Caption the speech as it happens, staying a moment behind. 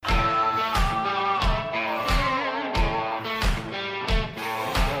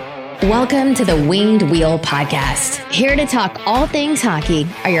Welcome to the Winged Wheel Podcast. Here to talk all things hockey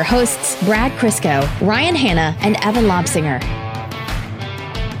are your hosts, Brad Crisco, Ryan Hanna, and Evan Lobsinger.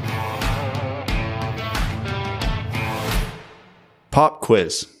 Pop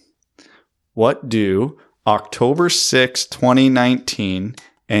quiz. What do October 6, 2019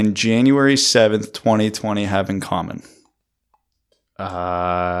 and January 7th, 2020 have in common?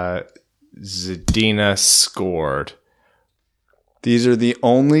 Zadina scored. These are the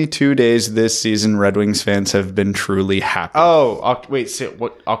only 2 days this season Red Wings fans have been truly happy. Oh,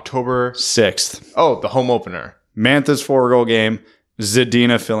 what? October 6th. Oh, the home opener. Mantha's 4-goal game.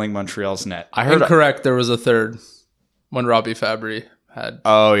 Zadina filling Montreal's net. I heard incorrect. There was a third when Robbie Fabry had.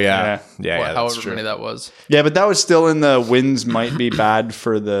 Oh yeah. However many that was. Yeah, but that was still in the wins might be bad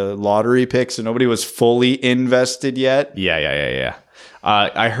for the lottery pick, so nobody was fully invested yet. Yeah.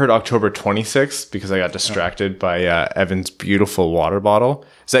 I heard October 26th because I got distracted by Evan's beautiful water bottle.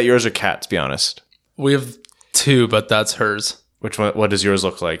 Is that yours or Kat's? Be honest. We have two, but that's hers. Which one? What does yours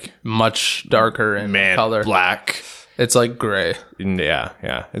look like? Much darker in color. Black. It's like gray. Yeah.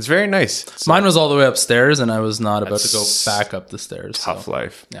 It's very nice. Mine was all the way upstairs, and I was not about to go back up the stairs. Tough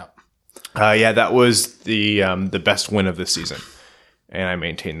life. Yeah. That was the best win of the season, and I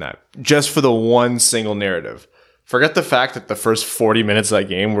maintained that just for the one single narrative. Forget the fact that the first 40 minutes of that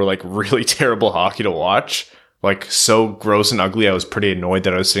game were like really terrible hockey to watch, like so gross and ugly. I was pretty annoyed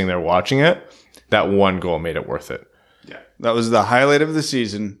that I was sitting there watching it. That one goal made it worth it. Yeah, that was the highlight of the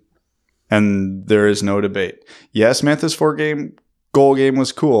season. And there is no debate. Yes, Mantha's 4-goal game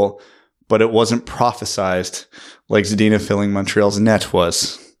was cool, but it wasn't prophesized like Zadina filling Montreal's net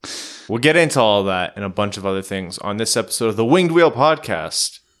was. We'll get into all that and a bunch of other things on this episode of the Winged Wheel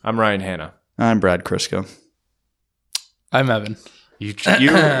Podcast. I'm Ryan Hanna. I'm Brad Crisco. I'm Evan.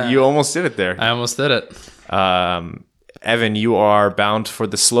 You almost did it there. I almost did it. Evan, you are bound for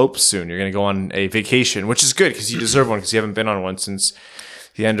the slopes soon. You're going to go on a vacation, which is good because you deserve one because you haven't been on one since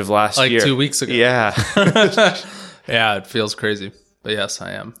the end of last year. Like 2 weeks ago. Yeah. Yeah, it feels crazy. But yes,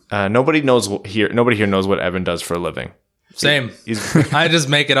 I am. Nobody here knows what Evan does for a living. Same. I just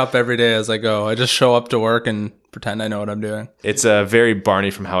make it up every day as I go. I just show up to work and pretend I know what I'm doing. It's a very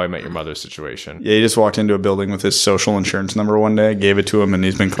Barney from How I Met Your Mother situation. Yeah, he just walked into a building with his social insurance number one day, gave it to him, and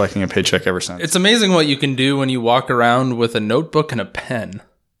he's been collecting a paycheck ever since. It's amazing what you can do when you walk around with a notebook and a pen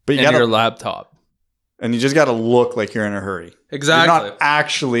and your laptop. And you just got to look like you're in a hurry. Exactly. You're not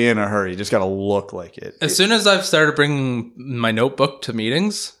actually in a hurry. You just got to look like it. As soon as I've started bringing my notebook to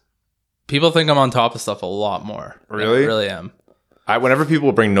meetings, people think I'm on top of stuff a lot more. Really? I really am. Whenever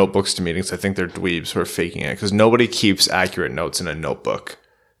people bring notebooks to meetings, I think they're dweebs who are faking it because nobody keeps accurate notes in a notebook.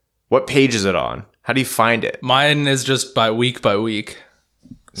 What page is it on? How do you find it? Mine is just by week.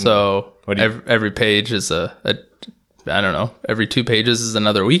 So every page is I don't know, every 2 pages is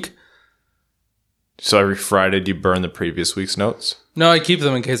another week. So every Friday, do you burn the previous week's notes? No, I keep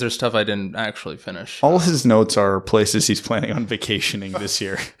them in case there's stuff I didn't actually finish. All his notes are places he's planning on vacationing this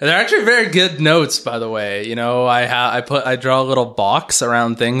year. They're actually very good notes, by the way. You know, I draw a little box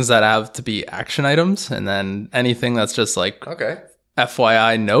around things that have to be action items, and then anything that's just like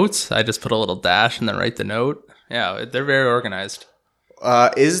FYI notes, I just put a little dash and then write the note. Yeah, they're very organized.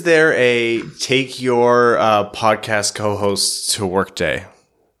 Is there a take your podcast co-hosts to work day?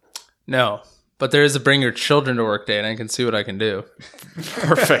 No. But there is a bring your children to work day, and I can see what I can do.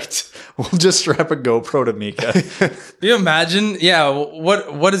 Perfect. We'll just strap a GoPro to Mika. Can you imagine? Yeah.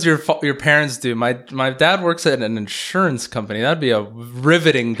 What does your parents do? My dad works at an insurance company. That'd be a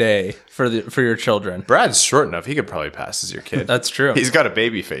riveting day for your children. Brad's short enough; he could probably pass as your kid. That's true. He's got a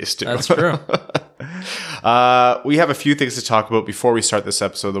baby face too. That's true. We have a few things to talk about before we start this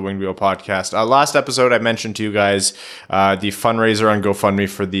episode of the Winged Wheel Podcast. Last episode, I mentioned to you guys the fundraiser on GoFundMe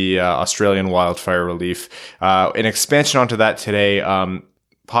for the Australian wildfire relief. An expansion onto that today.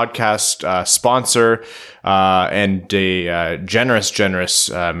 Podcast sponsor and a generous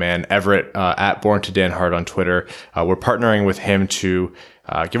man, Everett, at Born to Dan Hart on Twitter. We're partnering with him to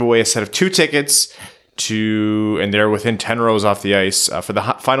give away a set of 2 tickets and they're within 10 rows off the ice for the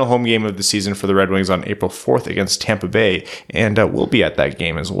final home game of the season for the Red Wings on April 4th against Tampa Bay. And we'll be at that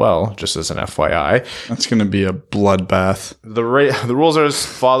game as well, just as an FYI. That's going to be a bloodbath. The rules are as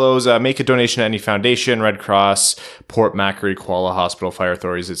follows. Make a donation to any foundation, Red Cross, Port Macquarie, Koala Hospital, fire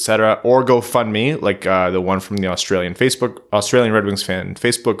authorities, etc. Or GoFundMe, like the one from the Australian Red Wings fan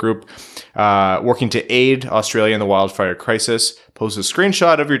Facebook group, working to aid Australia in the wildfire crisis. Post a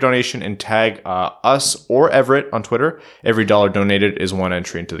screenshot of your donation and tag us or Everett on Twitter. Every dollar donated is one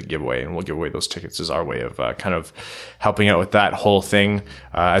entry into the giveaway, and we'll give away those tickets as our way of kind of helping out with that whole thing.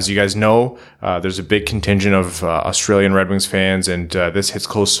 As you guys know, there's a big contingent of Australian Red Wings fans, and this hits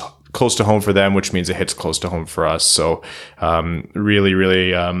close close to home for them, which means it hits close to home for us. So really,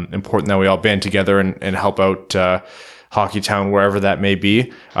 really important that we all band together and help out Hockeytown, wherever that may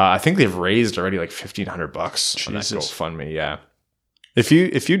be. I think they've raised already like $1,500 on that GoFundMe. Yeah. If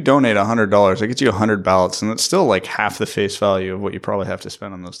you donate $100, it gets you 100 ballots, and that's still like half the face value of what you probably have to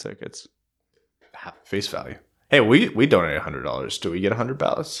spend on those tickets. Half face value. Hey, we donate $100. Do we get 100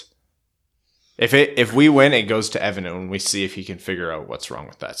 ballots? If we win, it goes to Evan, and we see if he can figure out what's wrong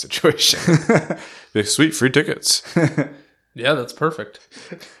with that situation. The sweet free tickets. Yeah, that's perfect.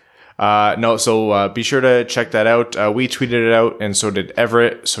 So be sure to check that out. We tweeted it out, and so did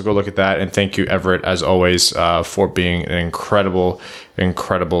Everett. So go look at that. And thank you, Everett, as always, for being an incredible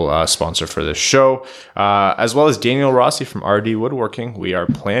sponsor for this show, as well as Daniel Rossi from RD Woodworking. We are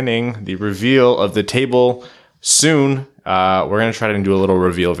planning the reveal of the table soon. We're going to try to do a little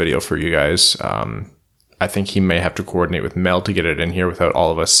reveal video for you guys. I think he may have to coordinate with Mel to get it in here without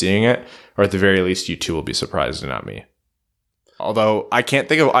all of us seeing it, or at the very least, you two will be surprised and not me. Although I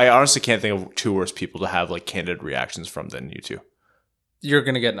honestly can't think of two worse people to have like candid reactions from than you two. You're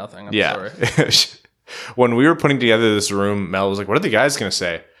going to get nothing. I'm sorry. When we were putting together this room, Mel was like, what are the guys going to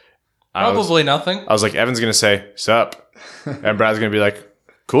say? Probably nothing. I was like, Evan's going to say, sup. And Brad's going to be like,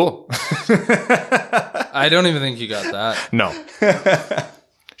 cool. I don't even think you got that. No.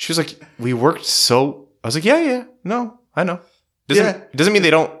 She was like, we worked so... I was like, yeah, no, I know. It doesn't mean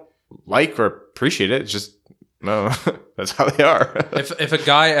they don't like or appreciate it. It's just... No, that's how they are. If a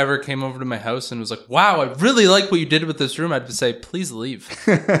guy ever came over to my house and was like, wow, I really like what you did with this room, I'd say, please leave.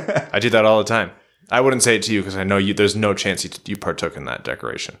 I do that all the time. I wouldn't say it to you because I know there's no chance you partook in that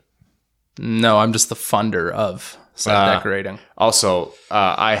decoration. No, I'm just the funder of said decorating. Also,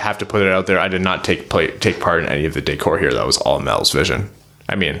 I have to put it out there. I did not take part in any of the decor here. That was all Mel's vision.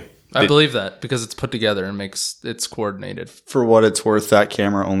 I mean... I believe that because it's put together and it's coordinated. For what it's worth, that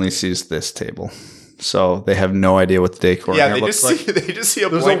camera only sees this table. So they have no idea what the decor looks like. They just see a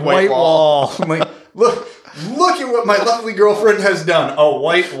There's blank a white wall. I'm like, look at what my lovely girlfriend has done. A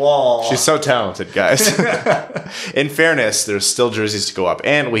white wall. She's so talented, guys. In fairness, there's still jerseys to go up.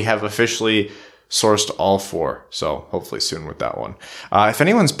 And we have officially sourced all 4. So hopefully soon with that one. If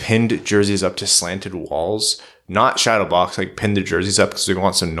anyone's pinned jerseys up to slanted walls, not shadow box, like pin the jerseys up because we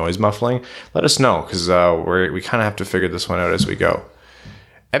want some noise muffling, let us know because we kind of have to figure this one out as we go.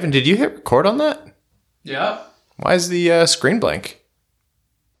 Evan, did you hit record on that? Yeah. Why is the screen blank?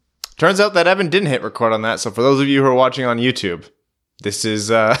 Turns out that Evan didn't hit record on that. So for those of you who are watching on YouTube, this is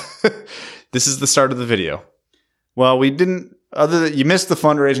this is the start of the video. Well, we didn't. Other than you missed the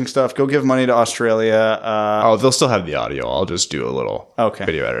fundraising stuff, go give money to Australia. They'll still have the audio. I'll just do a little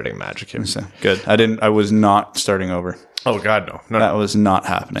video editing magic here. So, good. I was not starting over. Oh, God, no. That was not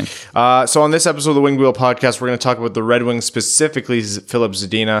happening. So on this episode of the Winged Wheel Podcast, we're going to talk about the Red Wings, specifically Fil'd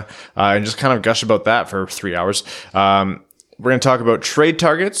Zadina, and just kind of gush about that for 3 hours. We're going to talk about trade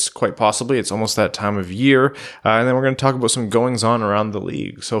targets, quite possibly. It's almost that time of year. And then we're going to talk about some goings-on around the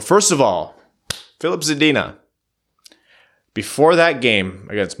league. So first of all, Fil'd Zadina. Before that game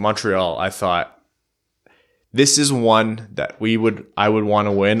against Montreal, I thought, this is one that I would want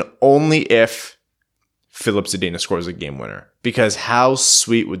to win only if Fil'd Zadina scores a game winner. Because how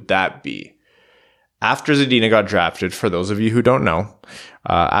sweet would that be? After Zadina got drafted, for those of you who don't know,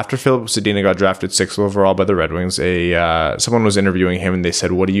 after Fil'd Zadina got drafted 6th overall by the Red Wings, someone was interviewing him and they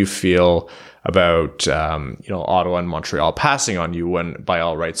said, what do you feel about Ottawa and Montreal passing on you when by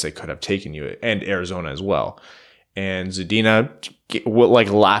all rights they could have taken you, and Arizona as well? And Zadina, like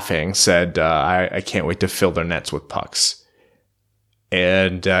laughing, said, I can't wait to fill their nets with pucks.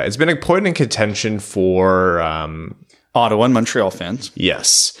 And it's been a point in contention for Ottawa and Montreal fans.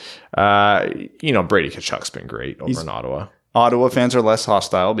 Yes. Brady Tkachuk's been great over in Ottawa. Ottawa fans are less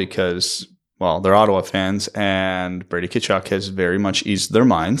hostile because, well, they're Ottawa fans, and Brady Tkachuk has very much eased their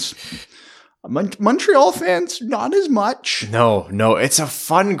minds. Montreal fans, not as much. No. It's a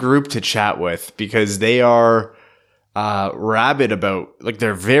fun group to chat with because they are... rabid about, like,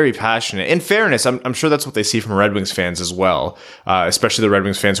 they're very passionate. In fairness, I'm sure that's what they see from Red Wings fans as well, especially the Red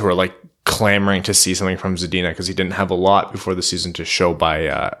Wings fans who are like clamoring to see something from Zadina because he didn't have a lot before the season to show by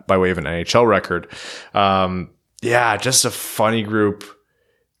way of an NHL record. Just a funny group,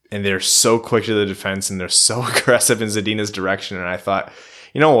 and they're so quick to the defense and they're so aggressive in Zadina's direction. And I thought,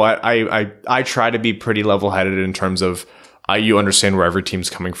 you know what, I try to be pretty level-headed in terms of you understand where every team's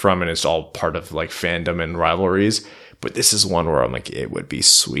coming from and it's all part of like fandom and rivalries. But this is one where I'm like, it would be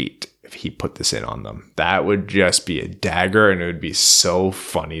sweet if he put this in on them. That would just be a dagger, and it would be so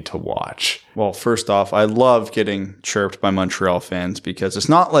funny to watch. Well, first off, I love getting chirped by Montreal fans because it's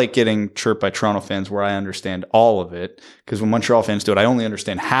not like getting chirped by Toronto fans where I understand all of it. Because when Montreal fans do it, I only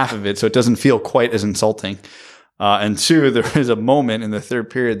understand half of it, so it doesn't feel quite as insulting. And two, there is a moment in the third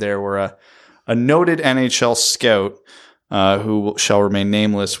period there where a noted NHL scout, who shall remain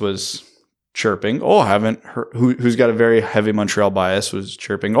nameless, was chirping. Oh, haven't heard, who's got a very heavy Montreal bias, was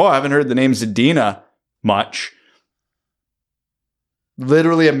chirping. Oh, I haven't heard the name Zadina much.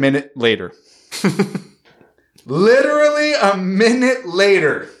 Literally a minute later. Literally a minute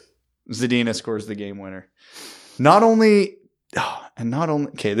later, Zadina scores the game winner. Okay,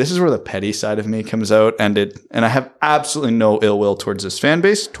 this is where the petty side of me comes out, and I have absolutely no ill will towards this fan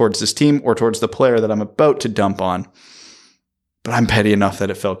base, towards this team, or towards the player that I'm about to dump on. But I'm petty enough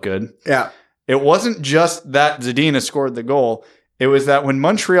that it felt good. Yeah. It wasn't just that Zadina scored the goal. It was that when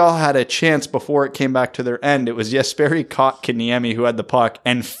Montreal had a chance before it came back to their end, it was Jesperi Kotkaniemi who had the puck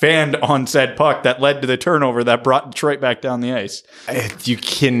and fanned on said puck that led to the turnover that brought Detroit back down the ice. You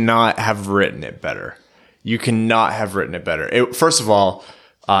cannot have written it better. You cannot have written it better. First of all,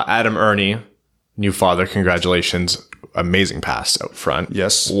 Adam Ernie, new father, congratulations. Amazing pass out front.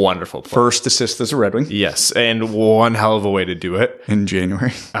 Yes. Wonderful play. First assist as a Red Wing. Yes, and one hell of a way to do it. In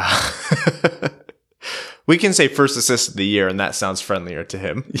January. We can say first assist of the year, and that sounds friendlier to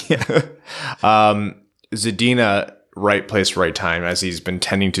him. Yeah. Zadina, right place, right time, as he's been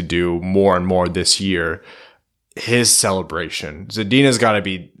tending to do more and more this year. His celebration. Zadina's got to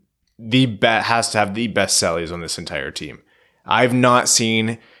be has to have the best cellies on this entire team. I've not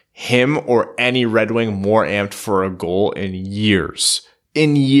seen him or any Red Wing more amped for a goal in years.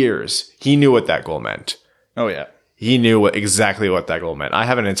 In years. He knew what that goal meant. Oh, yeah. He knew exactly what that goal meant. I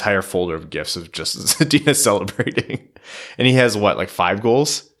have an entire folder of GIFs of just Zadina celebrating. And he has, 5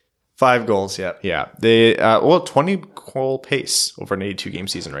 goals? 5 goals, yeah. Yeah. They 20 goal pace over an 82-game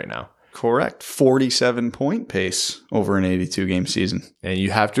season right now. Correct. 47-point pace over an 82-game season. And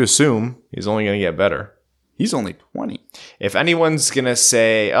you have to assume he's only going to get better. He's only 20. If anyone's going to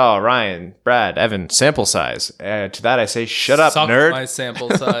say, oh, Ryan, Brad, Evan, sample size, to that I say, shut up, Suck nerd. my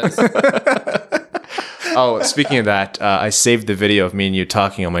sample size. Oh, speaking of that, I saved the video of me and you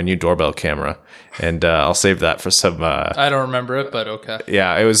talking on my new doorbell camera, and I'll save that for some... I don't remember it, but okay.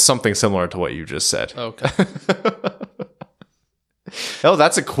 Yeah, it was something similar to what you just said. Okay. Oh,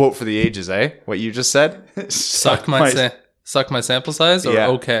 that's a quote for the ages, eh? What you just said? Suck my sample size, or Yeah.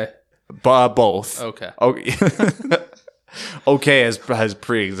 okay? Both. Okay. Okay has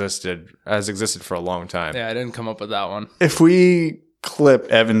existed for a long time. Yeah, I didn't come up with that one. If we clip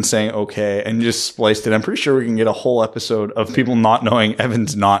Evan saying okay and just spliced it, I'm pretty sure we can get a whole episode of people not knowing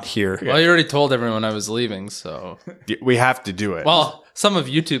Evan's not here. Well, you already told everyone I was leaving, so... We have to do it. Well, some of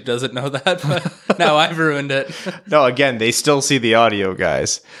YouTube doesn't know that, but now I've ruined it. No, again, they still see the audio,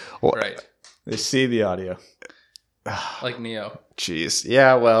 guys. Well, Right. They see the audio. Like Neo. jeez.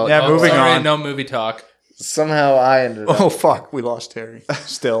 Yeah, well. Yeah, moving sorry, on. no movie talk. Somehow I ended up. Oh, fuck. We lost Terry.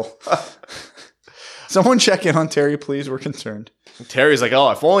 Still. Someone check in on Terry, please. We're concerned. Terry's like,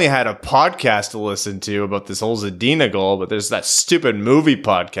 oh, if only I had a podcast to listen to about this whole Zadina goal, but there's that stupid movie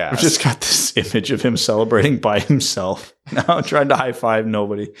podcast. I've just got this image of him celebrating by himself. Now trying to high five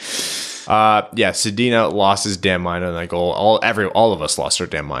nobody. Yeah, Zadina lost his damn mind on that goal. All of us lost our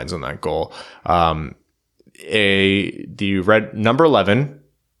damn minds on that goal. The number 11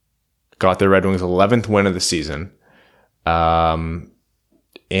 got the Red Wings' 11th win of the season. And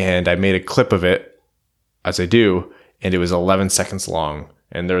I made a clip of it, as I do, and it was 11 seconds long.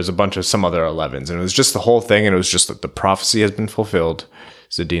 And there was a bunch of some other 11s. And it was just the whole thing, and it was just that the prophecy has been fulfilled.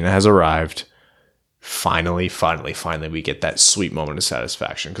 Zadina has arrived. Finally, we get that sweet moment of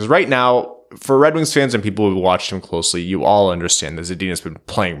satisfaction. Because right now, for Red Wings fans and people who watched him closely, you all understand that Zadina's been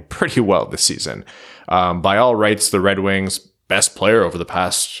playing pretty well this season. By all rights, the Red Wings' best player over the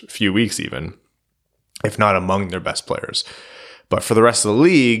past few weeks even, if not among their best players. But for the rest of the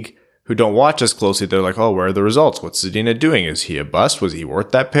league, who don't watch us closely, they're like, oh, where are the results? What's Zadina doing? Is he a bust? Was he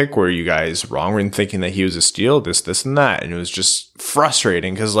worth that pick? Were you guys wrong in thinking that he was a steal? This, and that. And it was just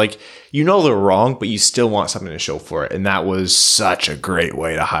frustrating because, like, you know they're wrong, but you still want something to show for it. And that was such a great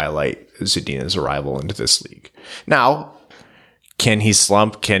way to highlight Zadina's arrival into this league. Now, can he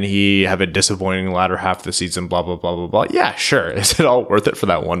slump? Can he have a disappointing latter half of the season? Blah, blah, blah, blah, blah. Yeah, sure. Is it all worth it for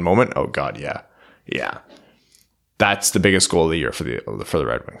that one moment? Oh, God, yeah. Yeah. That's the biggest goal of the year for the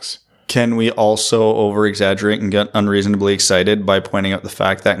Red Wings. Can we also over-exaggerate and get unreasonably excited by pointing out the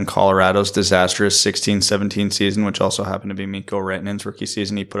fact that in Colorado's disastrous 16-17 season, which also happened to be Mikko Rantanen's rookie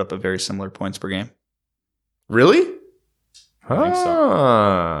season, he put up a very similar points per game? Really? I think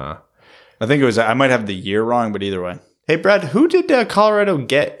so. I think it was, I might have the year wrong, but either way. Hey, Brad, who did Colorado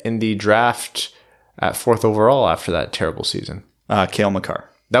get in the draft at 4th overall after that terrible season? Cale Makar.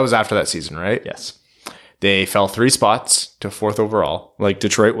 That was after that season, right? Yes. They fell 3 spots to 4th overall. Like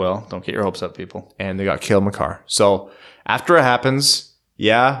Detroit will. Don't get your hopes up, people. And they got Cale Makar. So after it happens,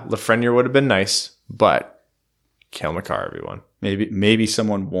 yeah, Lafreniere would have been nice, but Cale Makar, everyone. Maybe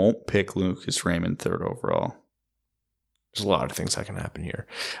someone won't pick Lucas Raymond 3rd overall. There's a lot of things that can happen here.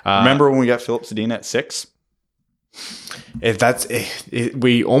 Remember when we got Filip Zadina at 6?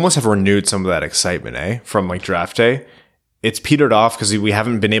 We almost have renewed some of that excitement, from like draft day. It's petered off because we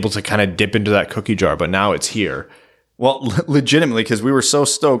haven't been able to kind of dip into that cookie jar, but now it's here. Well, legitimately, because we were so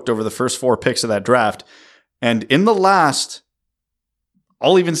stoked over the first 4 picks of that draft. And in the last,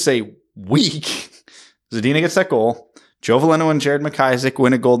 I'll even say week, Zadina gets that goal. Joe Veleno and Jared McIsaac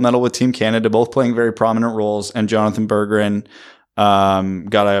win a gold medal with Team Canada, both playing very prominent roles. And Jonathan Berggren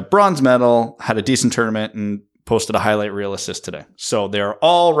got a bronze medal, had a decent tournament, and posted a highlight reel assist today. So they're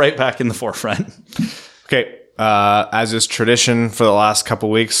all right back in the forefront. Okay. As is tradition for the last couple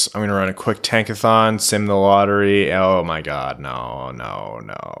weeks, I'm going to run a quick tankathon, sim the lottery. Oh my God. No.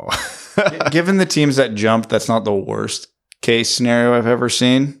 Given the teams that jumped, that's not the worst case scenario I've ever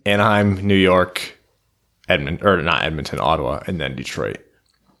seen. Anaheim, New York, Ottawa, and then Detroit.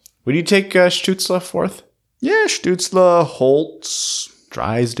 Would you take Stützle 4th? Yeah, Stützle, Holtz,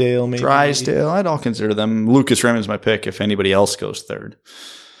 Drysdale, maybe. I'd all consider them. Lucas Raymond's my pick if anybody else goes 3rd.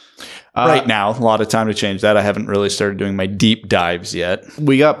 Right now, a lot of time to change that. I haven't really started doing my deep dives yet.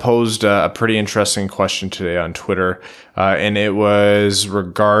 We got posed a pretty interesting question today on Twitter, and it was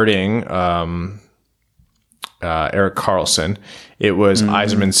regarding Erik Karlsson. It was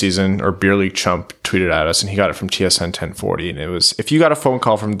Yzerman season, or Beer League Chump tweeted at us, and he got it from TSN 1040. And it was, if you got a phone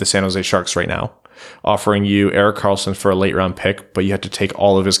call from the San Jose Sharks right now offering you Erik Karlsson for a late round pick, but you had to take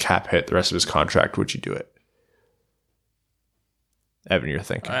all of his cap hit the rest of his contract, would you do it? Evan, you're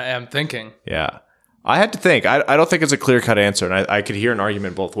thinking. I am thinking. Yeah. I had to think. I don't think it's a clear-cut answer, and I could hear an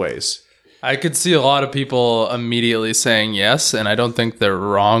argument both ways. I could see a lot of people immediately saying yes, and I don't think they're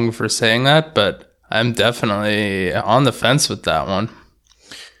wrong for saying that, but I'm definitely on the fence with that one.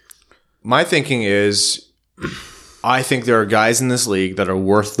 My thinking is, I think there are guys in this league that are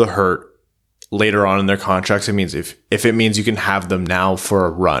worth the hurt later on in their contracts. It means if it means you can have them now for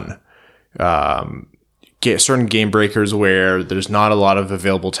a run. Get certain game breakers where there's not a lot of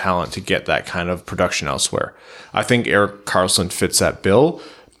available talent to get that kind of production elsewhere. I think Erik Karlsson fits that bill.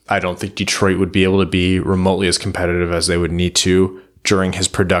 I don't think Detroit would be able to be remotely as competitive as they would need to during his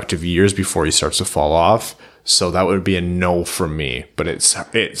productive years before he starts to fall off. So that would be a no from me. But it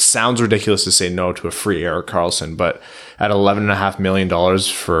sounds ridiculous to say no to a free Erik Karlsson. But at $11.5 million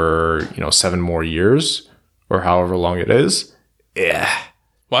for 7 more years or however long it is, yeah.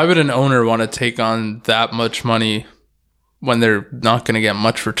 Why would an owner want to take on that much money when they're not going to get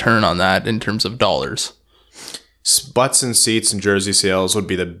much return on that in terms of dollars? Butts and seats and jersey sales would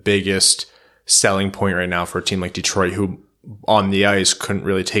be the biggest selling point right now for a team like Detroit, who on the ice couldn't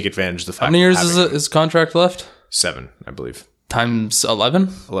really take advantage of the fact. How many years is his contract left? 7, I believe. Times 11?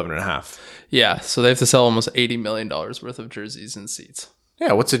 11.5. Yeah, so they have to sell almost $80 million worth of jerseys and seats.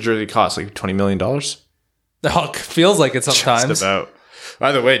 Yeah, what's a jersey cost? Like $20 million? Oh, it feels like it sometimes. Just about.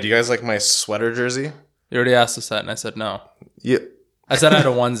 By the way, do you guys like my sweater jersey? You already asked us that, and I said no. Yeah. I said I had a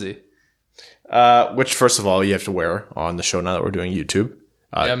onesie. Which, first of all, you have to wear on the show now that we're doing YouTube.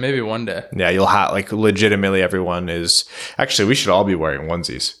 Yeah, maybe one day. Yeah, you'll have, legitimately everyone is... Actually, we should all be wearing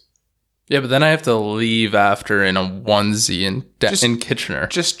onesies. Yeah, but then I have to leave after in a onesie in Kitchener.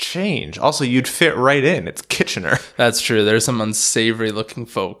 Just change. Also, you'd fit right in. It's Kitchener. That's true. There's some unsavory looking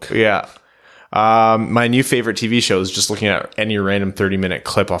folk. Yeah. My new favorite TV show is just looking at any random 30-minute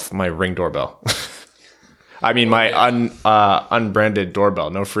clip off my Ring doorbell. I mean, my unbranded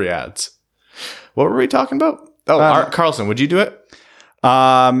doorbell. No free ads. What were we talking about? Oh, Karlsson, would you do it?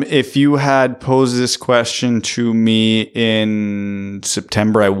 If you had posed this question to me in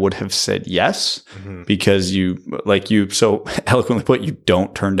September, I would have said yes, because you so eloquently put, you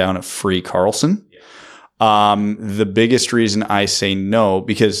don't turn down a free Karlsson. The biggest reason I say no,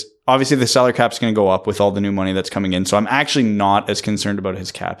 because obviously the salary cap is going to go up with all the new money that's coming in. So I'm actually not as concerned about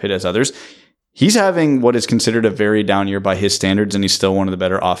his cap hit as others. He's having what is considered a very down year by his standards, and he's still one of the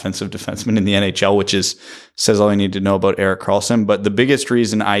better offensive defensemen in the NHL, which says all you need to know about Erik Karlsson. But the biggest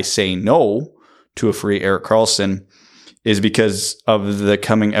reason I say no to a free Erik Karlsson is because of the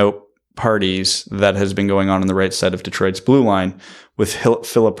coming out parties that has been going on the right side of Detroit's blue line, with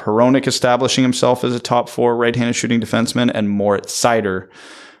Filip Hronek establishing himself as a top 4 right-handed shooting defenseman, and Moritz Seider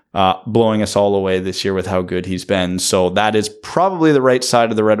blowing us all away this year with how good he's been. So that is probably the right side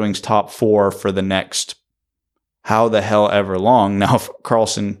of the Red Wings top 4 for the next how the hell ever long. Now, if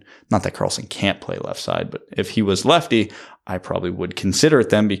Karlsson, not that Karlsson can't play left side, but if he was lefty, I probably would consider it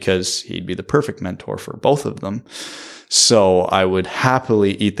then because he'd be the perfect mentor for both of them. So I would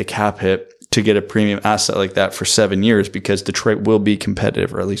happily eat the cap hit to get a premium asset like that for 7 years because Detroit will be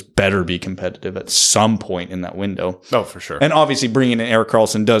competitive, or at least better be competitive at some point in that window. Oh, for sure. And obviously bringing in Erik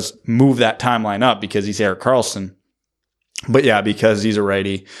Karlsson does move that timeline up because he's Erik Karlsson. But yeah, because he's a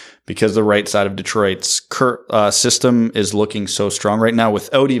righty, because the right side of Detroit's system is looking so strong right now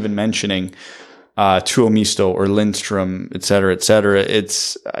without even mentioning Tuomisto or Lindstrom, et cetera, et cetera.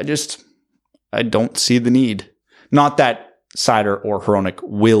 I don't see the need. Not that Seider or Hronek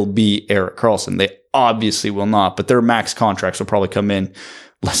will be Erik Karlsson. They obviously will not, but their max contracts will probably come in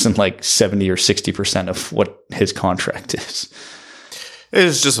less than like 70 or 60% of what his contract is. It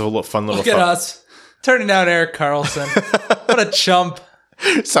is just a fun little Look at us turning down Erik Karlsson. What a chump.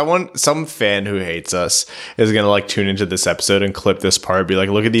 Some fan who hates us is going to like tune into this episode and clip this part, be like,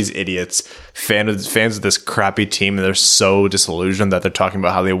 look at these idiots, fans of this crappy team, and they're so disillusioned that they're talking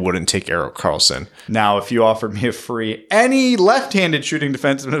about how they wouldn't take Erik Karlsson. Now, if you offered me any left-handed shooting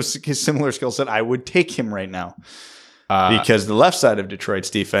defenseman of similar skill set, I would take him right now. Because the left side of Detroit's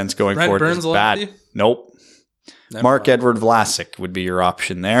defense going Brent forward Burns is bad. lefty? Nope. Mark-Edward Vlasic would be your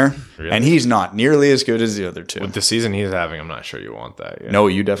option there. Really? And he's not nearly as good as the other two. With the season he's having, I'm not sure you want that. Yeah. No,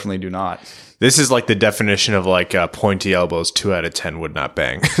 you definitely do not. This is like the definition of like pointy elbows, 2 out of 10 would not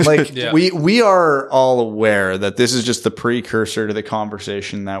bang. Like Yeah. we are all aware that this is just the precursor to the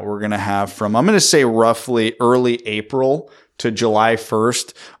conversation that we're going to have from, I'm going to say roughly early April to July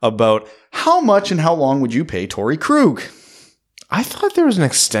 1st about how much and how long would you pay Torrey Krug? I thought there was an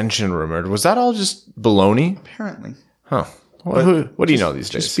extension rumored. Was that all just baloney? Apparently. Huh. What do you know these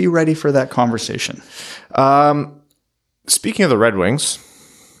days? Just be ready for that conversation. Speaking of the Red Wings,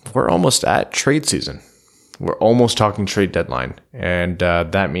 we're almost at trade season. We're almost talking trade deadline. And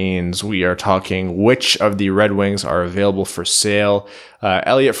that means we are talking which of the Red Wings are available for sale.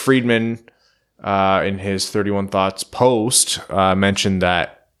 Elliot Friedman, in his 31 Thoughts post, mentioned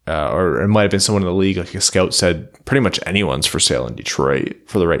that, or it might have been someone in the league, like a scout said, pretty much anyone's for sale in Detroit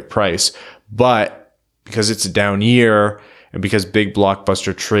for the right price. But because it's a down year and because big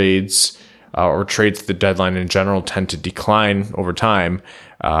blockbuster trades or trades at the deadline in general tend to decline over time,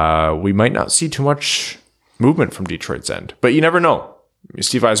 we might not see too much movement from Detroit's end. But you never know.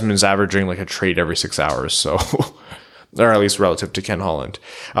 Steve Yzerman's averaging like a trade every 6 hours, so or at least relative to Ken Holland.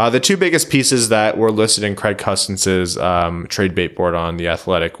 The two biggest pieces that were listed in Craig Costance's trade bait board on The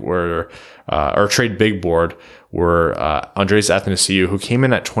Athletic were, or trade big board, were Andreas Athanasiou, who came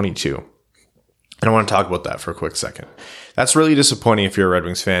in at 22. And I want to talk about that for a quick second. That's really disappointing if you're a Red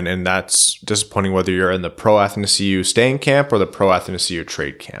Wings fan, and that's disappointing whether you're in the pro Athanasiou staying camp or the pro Athanasiou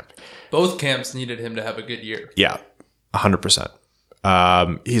trade camp. Both camps needed him to have a good year. Yeah, 100%.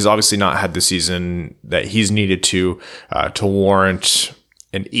 He's obviously not had the season that he's needed to warrant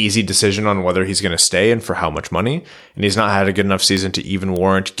an easy decision on whether he's going to stay and for how much money. And he's not had a good enough season to even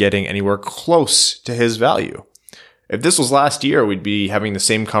warrant getting anywhere close to his value. If this was last year, we'd be having the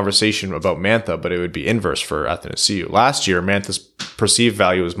same conversation about Mantha, but it would be inverse for Athanasiou. Last year, Mantha's perceived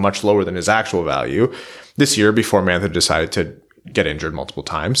value was much lower than his actual value. This year, before Mantha decided to get injured multiple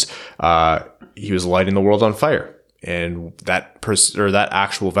times, he was lighting the world on fire. And that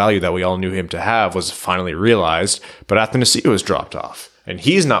actual value that we all knew him to have was finally realized, but Athanasiou has dropped off. And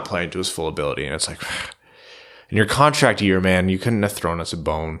he's not playing to his full ability. And it's like, in your contract year, man, you couldn't have thrown us a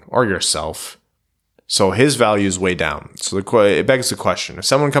bone, or yourself. So his value is way down. So it begs the question, if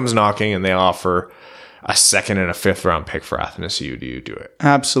someone comes knocking and they offer a 2nd and a 5th round pick for Athanasiou, do you do it?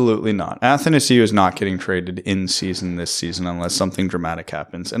 Absolutely not. Athanasiou is not getting traded in season this season unless something dramatic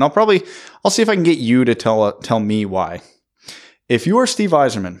happens. And I'll see if I can get you to tell me why. If you are Steve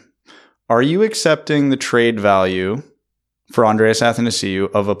Yzerman, are you accepting the trade value for Andreas Athanasiou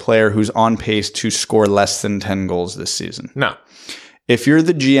of a player who's on pace to score less than 10 goals this season? No. If you're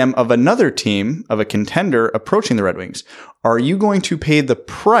the GM of another team, of a contender approaching the Red Wings, are you going to pay the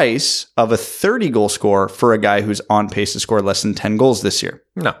price of a 30-goal scorer for a guy who's on pace to score less than 10 goals this year?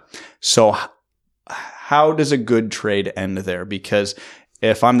 No. So how does a good trade end there? Because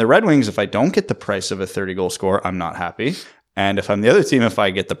if I'm the Red Wings, if I don't get the price of a 30-goal scorer, I'm not happy. And if I'm the other team, if I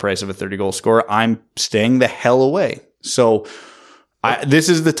get the price of a 30-goal scorer, I'm staying the hell away. So this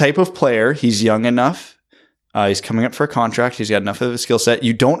is the type of player. He's young enough. He's coming up for a contract. He's got enough of a skill set.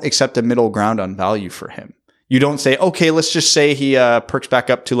 You don't accept a middle ground on value for him. You don't say, okay, let's just say he perks back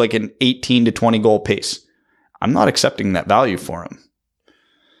up to like an 18 to 20 goal pace. I'm not accepting that value for him.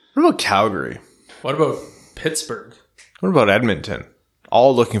 What about Calgary? What about Pittsburgh? What about Edmonton?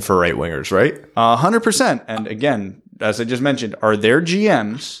 All looking for right wingers, right? 100%. And again, as I just mentioned, are their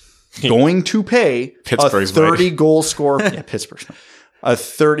GMs going to pay Pittsburgh's a 30-goal score? Yeah, Pittsburgh's a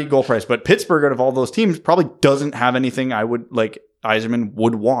 30-goal price. But Pittsburgh, out of all those teams, probably doesn't have anything I would like Yzerman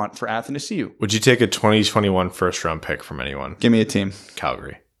would want for Athanasiou. Would you take a 2021 first-round pick from anyone? Give me a team.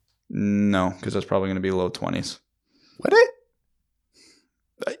 Calgary. No, because that's probably going to be low 20s. Would it?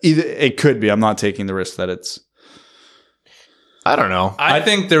 Either it could be. I'm not taking the risk that it's. I don't know. I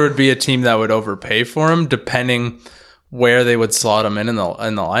think there would be a team that would overpay for him, depending where they would slot him in the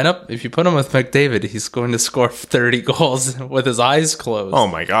lineup. If you put him with McDavid, he's going to score 30 goals with his eyes closed. Oh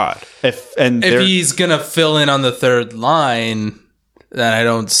my god! If he's going to fill in on the third line, then I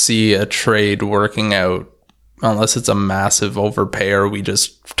don't see a trade working out unless it's a massive overpay or we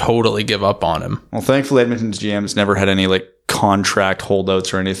just totally give up on him. Well, thankfully, Edmonton's GM's never had any like contract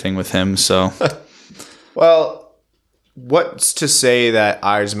holdouts or anything with him. So, well, what's to say that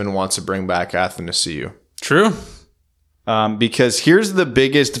Yzerman wants to bring back Athanasiou? True. Because here's the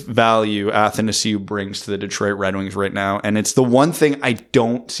biggest value Athanasiou brings to the Detroit Red Wings right now, and it's the one thing I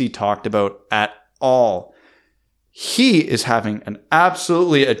don't see talked about at all. He is having an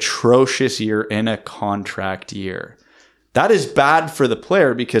absolutely atrocious year in a contract year. That is bad for the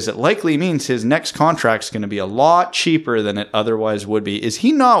player because it likely means his next contract is going to be a lot cheaper than it otherwise would be. Is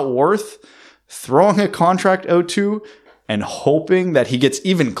he not worth throwing a contract out to and hoping that he gets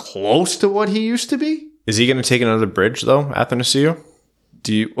even close to what he used to be? Is he going to take another bridge, though, Athanasiou?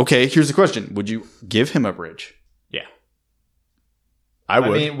 Okay, here's the question. Would you give him a bridge? Yeah. I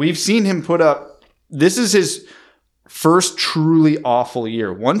would. I mean, we've seen him put up... This is his first truly awful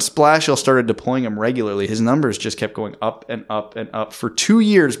year. Once Blashill started deploying him regularly, his numbers just kept going up and up and up. For 2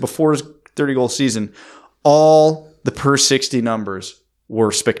 years before his 30-goal season, all the per 60 numbers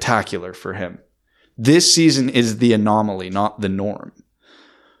were spectacular for him. This season is the anomaly, not the norm.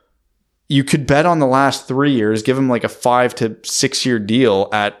 You could bet on the last 3 years, give him like a 5 to 6 year deal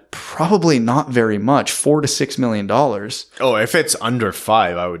at probably not very much, $4 to $6 million. Oh, if it's under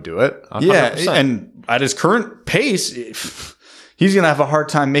 5, I would do it. 100%. Yeah, and at his current pace, he's going to have a hard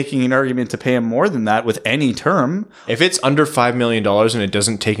time making an argument to pay him more than that with any term. If it's under $5 million and it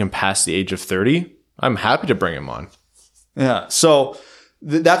doesn't take him past the age of 30, I'm happy to bring him on. Yeah, so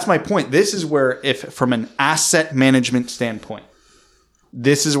that's my point. This is where, if from an asset management standpoint,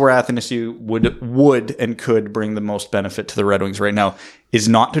 this is where Athanasiou would and could bring the most benefit to the Red Wings right now, is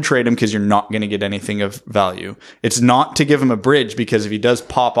not to trade him because you're not going to get anything of value. It's not to give him a bridge because if he does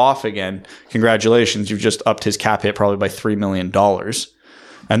pop off again, congratulations, you've just upped his cap hit probably by $3 million.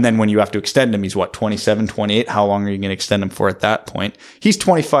 And then when you have to extend him, he's what, 27, 28? How long are you going to extend him for at that point? He's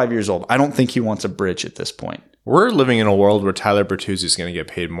 25 years old. I don't think he wants a bridge at this point. We're living in a world where Tyler Bertuzzi is going to get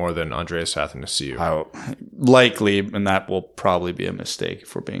paid more than Andreas Athanasiou. Likely, and that will probably be a mistake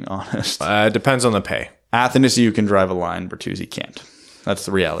if we're being honest. It depends on the pay. Athanasiou can drive a line, Bertuzzi can't. That's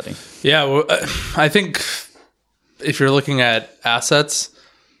the reality. Yeah, well, I think if you're looking at assets,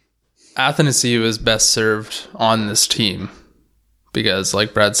 Athanasiou is best served on this team because,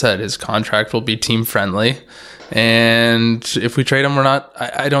 like Brad said, his contract will be team friendly. And if we trade him,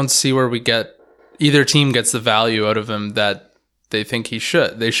 I don't see where we get... Either team gets the value out of him that they think they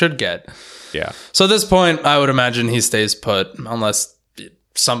should get. Yeah. So at this point, I would imagine he stays put unless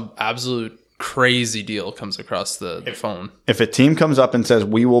some absolute crazy deal comes across the phone. If a team comes up and says,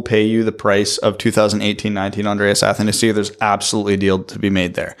 we will pay you the price of 2018-19 Andreas Athanasiou, there's absolutely a deal to be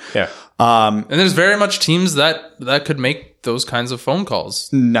made there. Yeah. And there's very much teams that could make those kinds of phone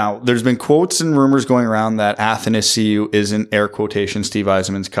calls. Now, there's been quotes and rumors going around that Athanasiou is in air quotation Steve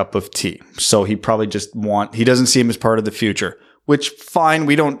Yzerman's cup of tea. So he probably he doesn't see him as part of the future, which fine.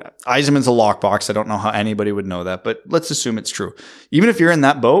 Yzerman's a lockbox. I don't know how anybody would know that, but let's assume it's true. Even if you're in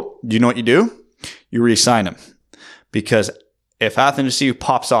that boat, do you know what you do? You re-sign him, because if Athanasiou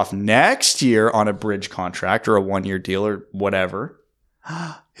pops off next year on a bridge contract or a 1-year deal or whatever,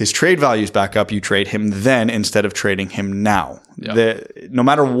 his trade value's back up. You trade him then instead of trading him now. Yep. No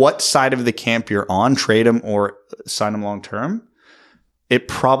matter what side of the camp you're on, trade him or sign him long term, it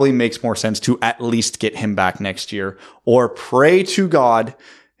probably makes more sense to at least get him back next year, or pray to God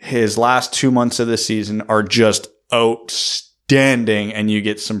his last 2 months of the season are just outstanding and you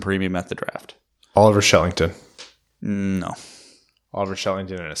get some premium at the draft. Oliver Shellington. No. Oliver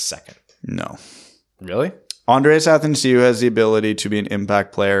Shellington in a second. No. Really? Andreas Athanasiou has the ability to be an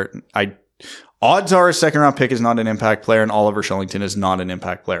impact player. Odds are a second-round pick is not an impact player, and Oliver Shellington is not an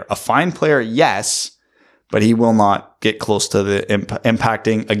impact player. A fine player, yes, but he will not get close to the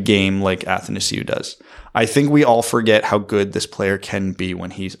impacting a game like Athanasiou does. I think we all forget how good this player can be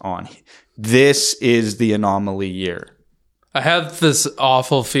when he's on. This is the anomaly year. I have this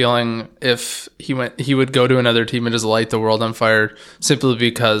awful feeling if he would go to another team and just light the world on fire simply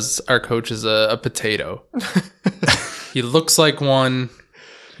because our coach is a potato. He looks like one.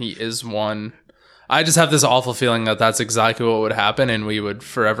 He is one. I just have this awful feeling that that's exactly what would happen, and we would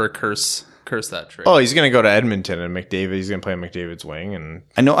forever curse that trade. Oh, he's going to go to Edmonton and McDavid. He's going to play McDavid's wing, and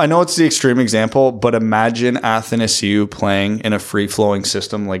I know it's the extreme example, but imagine Athanasiou playing in a free-flowing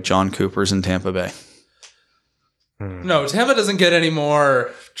system like John Cooper's in Tampa Bay. No, Tampa doesn't get any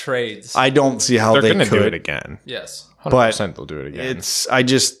more trades. I don't see how they're they going to do it could. again. Yes. 100% they'll do it again.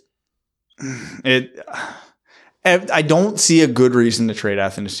 I don't see a good reason to trade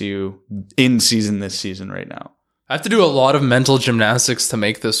Athanasiou in season this season right now. I have to do a lot of mental gymnastics to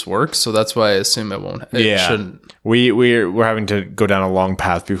make this work, so that's why I assume it shouldn't. We're having to go down a long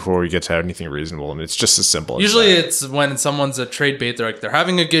path before we get to anything reasonable, and it's just as simple as Usually that. it's when someone's a trade bait, they're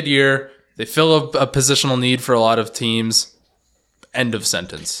having a good year, they fill a positional need for a lot of teams, end of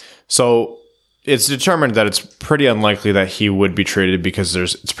sentence. So it's determined that it's pretty unlikely that he would be traded because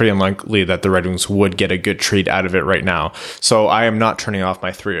it's pretty unlikely that the Red Wings would get a good trade out of it right now. So I am not turning off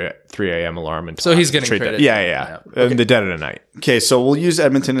my 3 a.m. alarm until So he's getting traded. Yeah. In the dead of the night. Okay, so we'll use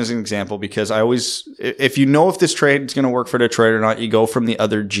Edmonton as an example because if you know if this trade is going to work for Detroit or not, you go from the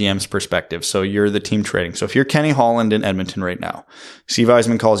other GM's perspective. So you're the team trading. So if you're Kenny Holland in Edmonton right now, Steve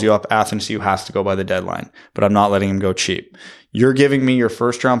Eisman calls you up, Athanasiou has to go by the deadline, but I'm not letting him go cheap. You're giving me your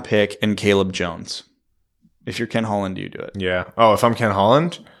first round pick and Caleb Jones. If you're Ken Holland, do you do it? Yeah. Oh, if I'm Ken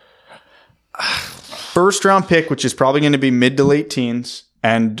Holland? First round pick, which is probably going to be mid to late teens,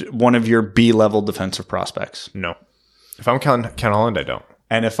 and one of your B-level defensive prospects. No. If I'm Ken Holland, I don't.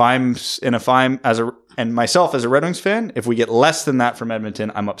 And if I'm myself as a Red Wings fan, if we get less than that from Edmonton,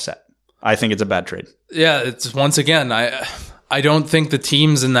 I'm upset. I think it's a bad trade. Yeah, it's once again, I don't think the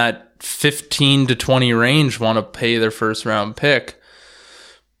teams in that 15 to 20 range want to pay their first round pick.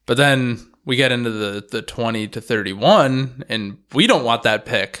 But then we get into the 20 to 31 and we don't want that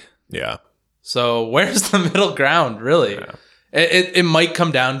pick. Yeah. So where's the middle ground, really? Yeah. It might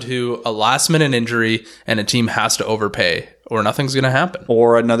come down to a last minute injury and a team has to overpay or nothing's going to happen.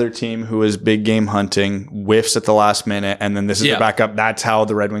 Or another team who is big game hunting, whiffs at the last minute, and then this is the backup. That's how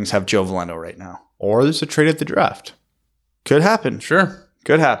the Red Wings have Joe Veleno right now. Or there's a trade at the draft. Could happen. Sure.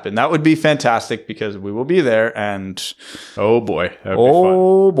 Could happen. That would be fantastic because we will be there and oh boy. That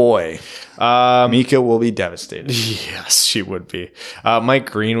would be fun. Mika will be devastated. Yes, she would be. Mike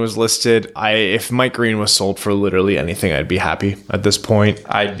Green was listed. If Mike Green was sold for literally anything, I'd be happy at this point.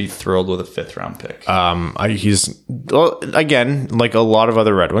 I'd be thrilled with a 5th round pick. He's again, like a lot of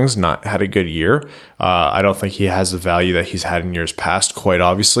other Red Wings, not had a good year. I don't think he has the value that he's had in years past, quite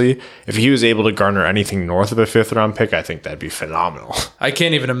obviously. If he was able to garner anything north of a 5th round pick, I think that'd be phenomenal. I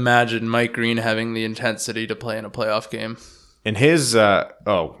can't even imagine Mike Green having the intensity to play in a playoff game. And his,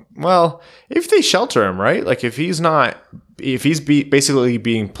 if they shelter him, right? Like if he's basically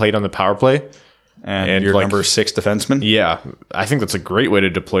being played on the power play. And your number 6 defenseman? Yeah, I think that's a great way to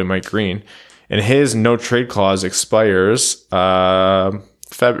deploy Mike Green. And his no trade clause expires January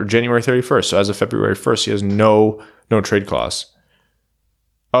 31st. So as of February 1st, he has no trade clause.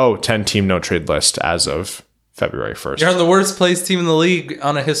 10-team no trade list as of February 1st. You're on the worst place team in the league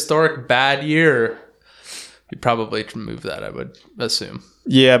on a historic bad year. You'd probably move that, I would assume.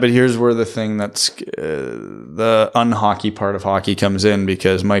 Yeah, but here's where the thing that's the unhockey part of hockey comes in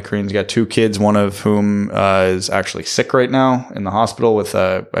because Mike Green's got 2 kids, one of whom is actually sick right now in the hospital with,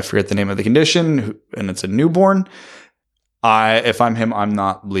 I forget the name of the condition, and it's a newborn. If I'm him, I'm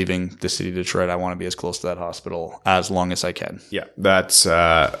not leaving the city of Detroit. I want to be as close to that hospital as long as I can. Yeah, that's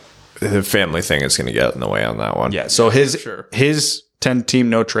the family thing is going to get in the way on that one. Yeah, so his 10-team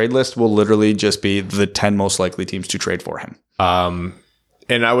no trade list will literally just be the 10 most likely teams to trade for him.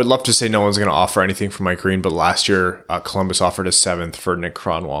 And I would love to say no one's going to offer anything for Mike Green, but last year Columbus offered a 7th for Nick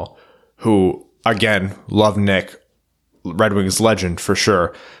Cronwall, who, again, love Nick, Red Wings legend for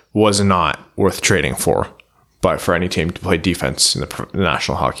sure, was not worth trading for. But for any team to play defense in the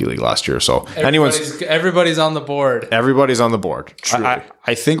National Hockey League last year. So everybody's on the board. Everybody's on the board.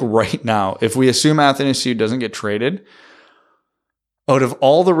 I think right now, if we assume Athanasiou doesn't get traded, out of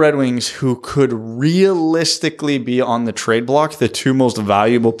all the Red Wings who could realistically be on the trade block, the 2 most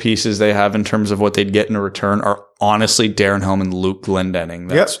valuable pieces they have in terms of what they'd get in return are honestly Darren Helm and Luke Glendening.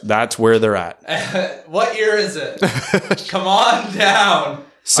 That's where they're at. What year is it? Come on down.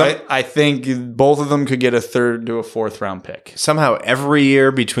 I think both of them could get a 3rd to a 4th round pick. Somehow every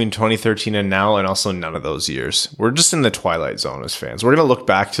year between 2013 and now, and also none of those years, we're just in the twilight zone as fans. We're going to look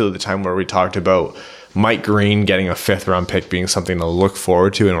back to the time where we talked about Mike Green getting a 5th round pick being something to look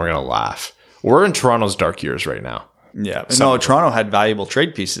forward to, and we're going to laugh. We're in Toronto's dark years right now. Yeah. No, Toronto had valuable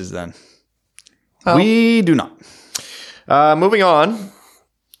trade pieces then. Oh. We do not. Moving on.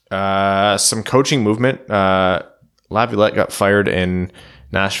 Some coaching movement. Laviolette got fired in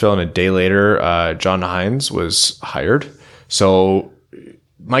Nashville, and a day later, John Hines was hired. So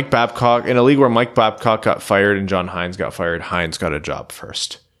Mike Babcock, in a league where Mike Babcock got fired and John Hines got fired, Hines got a job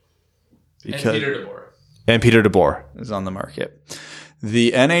first. And Peter DeBoer. And Peter DeBoer is on the market.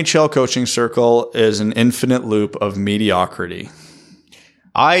 The NHL coaching circle is an infinite loop of mediocrity.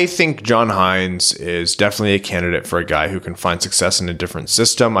 I think John Hines is definitely a candidate for a guy who can find success in a different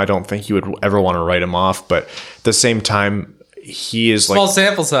system. I don't think you would ever want to write him off, but at the same time, he is small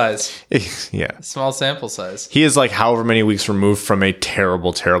sample size. Yeah. Small sample size. He is like however many weeks removed from a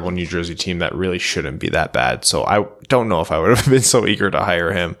terrible, terrible New Jersey team that really shouldn't be that bad. So I don't know if I would have been so eager to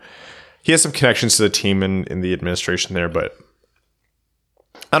hire him. He has some connections to the team and in the administration there, but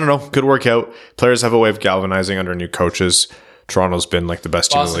I don't know. Could work out. Players have a way of galvanizing under new coaches. Toronto's been like the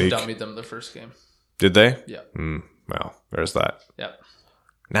best team in the league. Boston dummied them the first game. Did they? Yeah. Well, there's that. Yeah.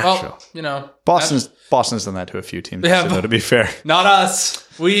 Nashville. Well, Boston's done that to a few teams. Yeah, though, to be fair. Not us.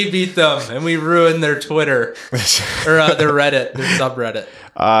 We beat them and we ruined their Twitter or their Reddit, their subreddit.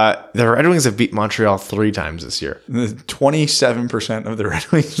 The Red Wings have beat Montreal 3 times this year. 27% of the Red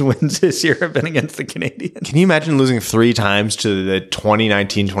Wings wins this year have been against the Canadiens. Can you imagine losing 3 times to the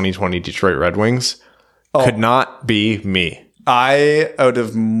 2019-2020 Detroit Red Wings? Could not be me. I, out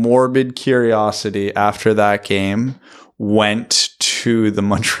of morbid curiosity after that game, went to the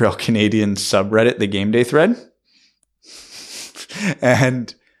Montreal Canadiens subreddit, the game day thread.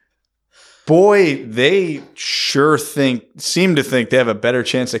 And boy, they sure seem to think they have a better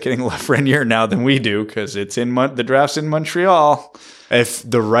chance at getting Lafreniere now than we do, because it's in the draft's in Montreal. If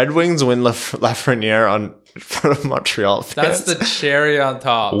the Red Wings win Lafreniere on front of Montreal fans, that's the cherry on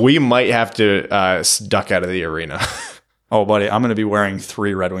top. We might have to duck out of the arena. Oh, buddy, I'm going to be wearing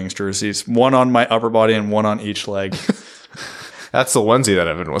 3 Red Wings jerseys, one on my upper body and one on each leg. That's the onesie that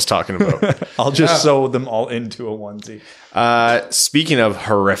Evan was talking about. I'll just sew them all into a onesie. Speaking of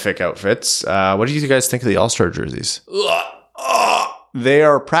horrific outfits, what do you guys think of the All-Star jerseys? They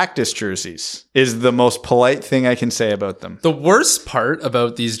are practice jerseys, is the most polite thing I can say about them. The worst part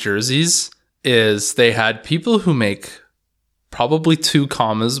about these jerseys is they had people who make probably 2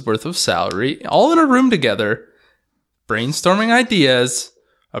 commas worth of salary, all in a room together, brainstorming ideas,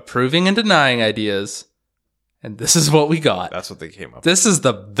 approving and denying ideas, and this is what we got. That's what they came up with. This is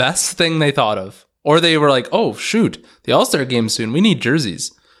the best thing they thought of. Or they were like, oh, shoot, the All-Star game soon. We need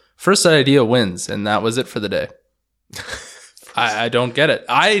jerseys. First idea wins, and that was it for the day. I don't get it.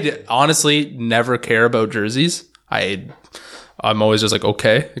 I honestly never care about jerseys. I'm always just like,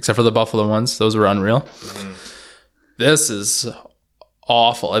 okay, except for the Buffalo ones. Those were unreal. Mm-hmm. This is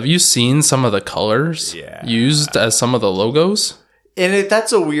awful. Have you seen some of the colors used as some of the logos? And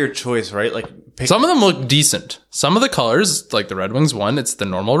that's a weird choice, right? Like some of them look decent. Some of the colors, like the Red Wings one, it's the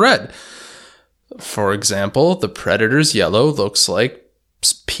normal red. For example, the Predators yellow looks like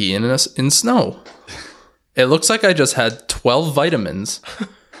pee in snow. It looks like I just had 12 vitamins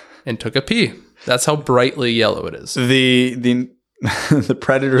and took a pee. That's how brightly yellow it is. The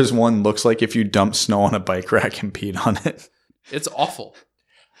Predators one looks like if you dumped snow on a bike rack and peed on it. It's awful.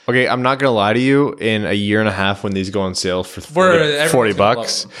 Okay, I'm not going to lie to you. In a year and a half when these go on sale for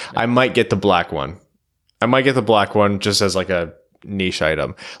 $40, I might get the black one. I might get the black one just as like a niche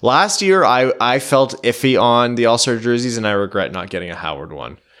item. Last year, I felt iffy on the All-Star jerseys, and I regret not getting a Howard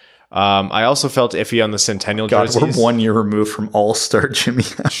one. I also felt iffy on the Centennial jerseys. We're 1 year removed from All-Star Jimmy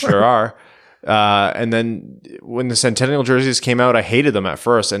Howard. Sure are. And then when the Centennial jerseys came out, I hated them at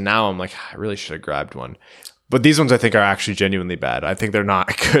first, and now I'm like, I really should have grabbed one. But these ones I think are actually genuinely bad. I think they're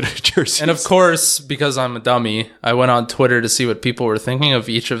not good jerseys. And of course, because I'm a dummy, I went on Twitter to see what people were thinking of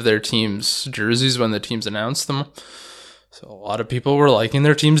each of their team's jerseys when the teams announced them. So a lot of people were liking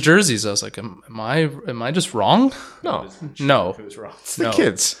their team's jerseys. I was like, am I just wrong? No. Who's wrong? It's the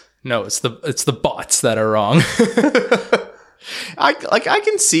kids. No, it's the bots that are wrong. I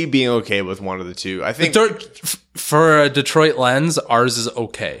can see being okay with one of the two. I think for a Detroit lens, ours is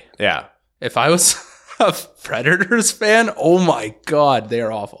okay. Yeah. If I was a Predators fan, oh my God, they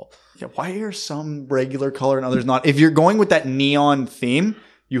are awful. Yeah, why are some regular color and others not? If you're going with that neon theme,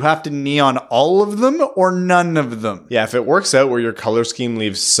 You have to neon all of them or none of them. Yeah, if it works out where your color scheme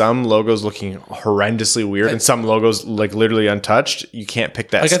leaves some logos looking horrendously weird and some logos like literally untouched, you can't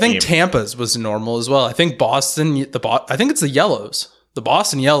pick that Like, scheme. I think Tampa's was normal as well. I think Boston, I think it's the yellows. The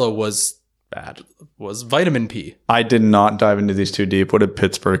Boston yellow was bad. Was vitamin P. I did not dive into these too deep. What did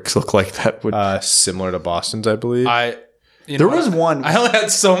Pittsburgh's look like? That would Similar to Boston's, I believe. there was one. I only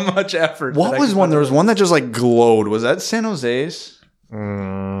had so much effort. What was one? There was one that just like glowed. Was that San Jose's?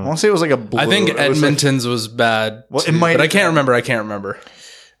 I want to say it was like a blue. I think Edmonton's was bad. Well, too, it might. But I can't remember.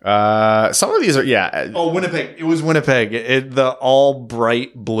 Some of these are, Oh, Winnipeg. It was Winnipeg. The all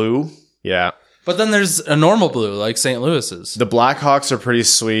bright blue. Yeah. But then there's a normal blue, like St. Louis's. The Blackhawks are pretty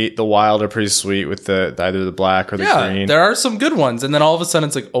sweet. The Wild are pretty sweet with either the black or the green. There are some good ones. And then all of a sudden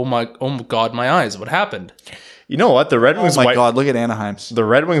it's like, oh my God, my eyes. What happened? You know what? The Red Wings Oh my God, look at Anaheim's. The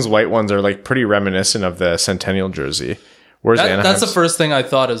Red Wings white ones are like pretty reminiscent of the Centennial jersey. Where's Anaheim's? That's the first thing I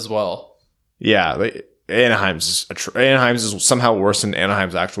thought as well. Yeah, Anaheim's is somehow worse than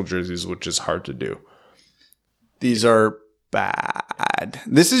Anaheim's actual jerseys, which is hard to do. These are bad.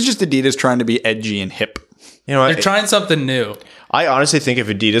 This is just Adidas trying to be edgy and hip. You know what? They're trying something new. I honestly think if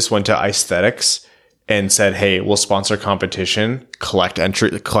Adidas went to aesthetics and said, "Hey, we'll sponsor competition, collect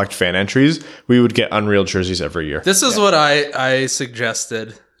fan entries," we would get Unreal jerseys every year. This is what I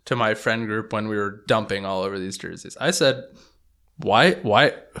suggested to my friend group when we were dumping all over these jerseys. I said,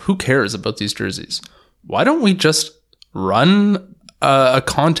 why who cares about these jerseys? Why don't we just run a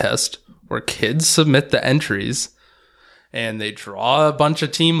contest where kids submit the entries and they draw a bunch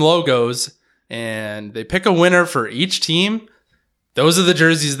of team logos and they pick a winner for each team? Those are the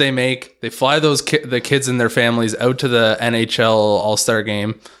jerseys they make. They fly the kids and their families out to the NHL All-Star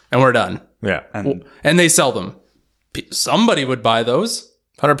game, and we're done. Yeah, And they sell them. Somebody would buy those.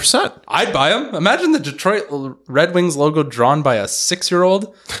 100%. I'd buy them. Imagine the Detroit Red Wings logo drawn by a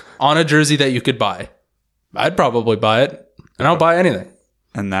 6-year-old on a jersey that you could buy. I'd probably buy it, and I'll buy anything.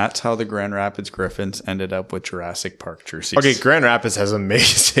 And that's how the Grand Rapids Griffins ended up with Jurassic Park jerseys. Okay, Grand Rapids has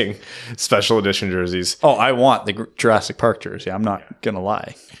amazing special edition jerseys. Oh, I want the Jurassic Park jersey. I'm not going to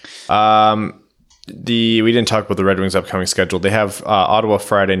lie. We didn't talk about the Red Wings' upcoming schedule. They have Ottawa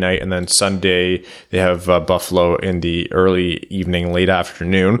Friday night, and then Sunday they have Buffalo in the early evening, late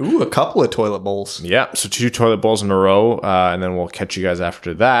afternoon. Ooh, a couple of toilet bowls. Yeah, so 2 toilet bowls in a row, and then we'll catch you guys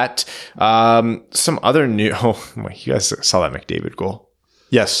after that. Some other new... Oh, you guys saw that McDavid goal.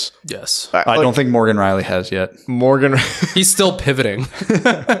 Yes. I don't think Morgan Riley has yet. Morgan... He's still pivoting.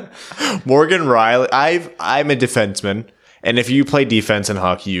 Morgan Riley... I'm a defenseman. And if you play defense in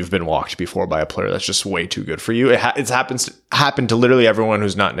hockey, you've been walked before by a player that's just way too good for you. It's happened to literally everyone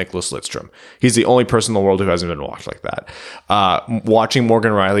who's not Nicholas Lidstrom. He's the only person in the world who hasn't been walked like that. Watching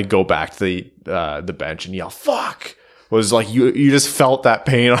Morgan Riley go back to the bench and yell, "Fuck!" was like you just felt that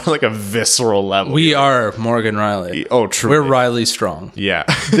pain on like a visceral level. We are Morgan Riley. Oh, true. We're Riley Strong. Yeah.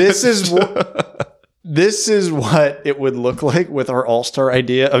 This is what it would look like with our all-star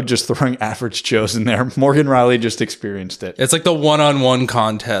idea of just throwing average Joes in there. Morgan Riley just experienced it. It's like the one-on-one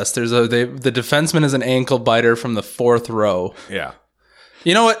contest. The defenseman is an ankle biter from the 4th row. Yeah.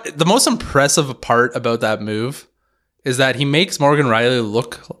 You know what? The most impressive part about that move is that he makes Morgan Riley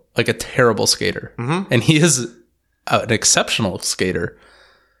look like a terrible skater. Mm-hmm. And he is an exceptional skater.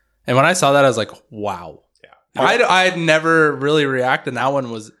 And when I saw that, I was like, wow. Yeah. I'd never really reacted. And that one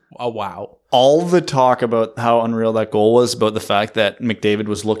was a wow. All the talk about how unreal that goal was, about the fact that McDavid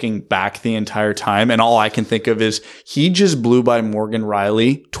was looking back the entire time. And all I can think of is he just blew by Morgan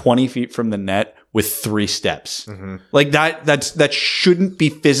Riley 20 feet from the net with 3 steps. Mm-hmm. Like that shouldn't be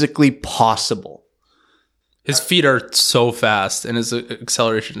physically possible. His feet are so fast and his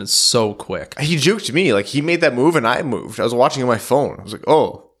acceleration is so quick. He juked me. Like, he made that move and I moved. I was watching on my phone. I was like,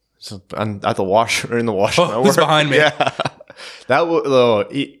 oh, so I'm at the washer, in the washer. Oh, who's behind me? Yeah.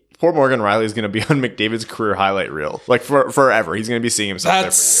 Poor Morgan Riley is going to be on McDavid's career highlight reel. Like, for forever. He's going to be seeing himself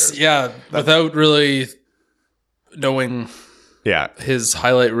there for years. Without really knowing his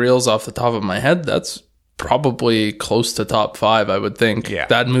highlight reels off the top of my head, that's probably close to top 5, I would think. Yeah.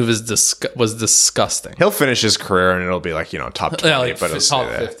 That move was disgusting. He'll finish his career and it'll be like, top 20. Yeah, like but top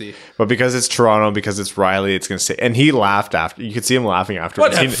 50. But because it's Toronto, because it's Riley, it's going to stay. And he laughed after. You could see him laughing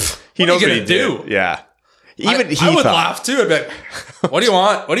afterwards. He knows what he did. Yeah. I would laugh too. I'd be like, what do you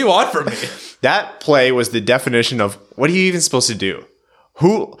want? What do you want from me? That play was the definition of what are you even supposed to do?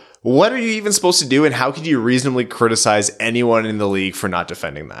 What are you even supposed to do? And how could you reasonably criticize anyone in the league for not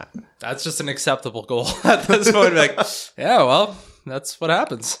defending that? That's just an acceptable goal at this point. Like, yeah, well, that's what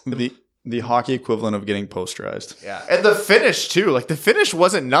happens. The hockey equivalent of getting posterized. Yeah. And the finish too. Like, the finish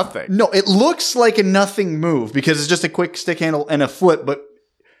wasn't nothing. No, it looks like a nothing move because it's just a quick stick handle and a flip, but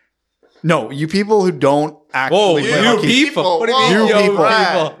No, you people who don't actually play hockey. people. What do you mean? You Yo, people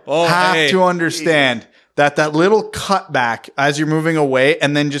Oh, have hey. to understand that little cutback as you're moving away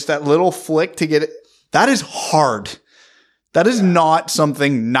and then just that little flick to get it, that is hard. That is not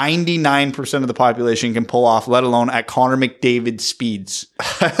something 99% of the population can pull off, let alone at Connor McDavid speeds.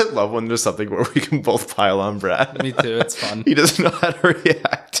 I love when there's something where we can both pile on Brad. Me too. It's fun. He doesn't know how to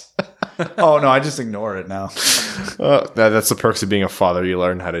react. Oh, no, I just ignore it now. That's the perks of being a father. You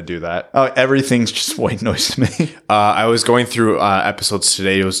learn how to do that. Oh, everything's just white noise to me. I was going through episodes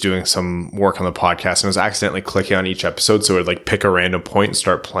today. I was doing some work on the podcast and I was accidentally clicking on each episode. So it would like pick a random point and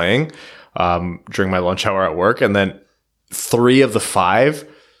start playing during my lunch hour at work. And then 3 of the 5,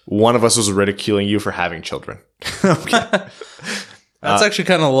 one of us was ridiculing you for having children. Okay. That's actually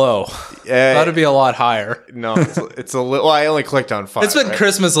kind of low. That'd be a lot higher. No, it's a little. Well, I only clicked on 5. It's been right?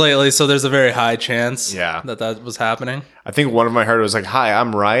 Christmas lately, so there's a very high chance Yeah. that was happening. I think one of my heard was like, "Hi,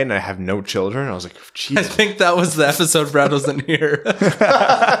 I'm Ryan. I have no children." I was like, I "Jesus." think that was the episode Brad wasn't here.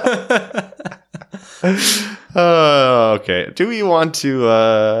 Okay. Do we want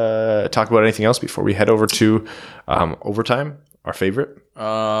to talk about anything else before we head over to overtime? Our favorite.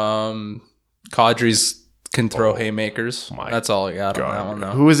 Kadri's can throw haymakers. That's all I got on that one,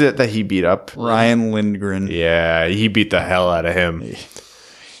 though. Who is it that he beat up? Ryan Lindgren. Yeah, he beat the hell out of him.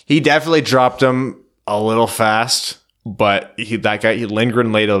 He definitely dropped him a little fast, but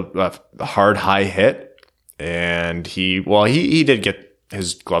Lindgren laid a hard high hit, and he did get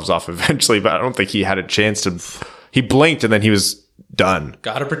his gloves off eventually, but I don't think he had a chance to. He blinked and then he was done.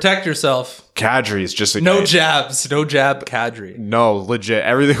 Gotta protect yourself. Kadri is just No jabs. No jab, Kadri. No, legit.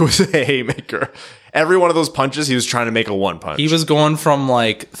 Everything was a haymaker. Every one of those punches, he was trying to make a 1 punch. He was going from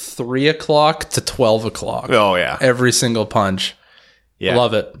like 3 o'clock to 12 o'clock. Oh, yeah. Every single punch. Yeah.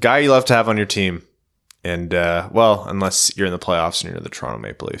 Love it. Guy you love to have on your team. And, well, unless you're in the playoffs and you're the Toronto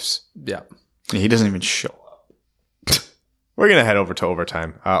Maple Leafs. Yeah. He doesn't even show up. We're going to head over to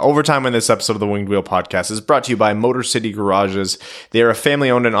overtime. Overtime in this episode of the Winged Wheel podcast is brought to you by Motor City Garages. They are a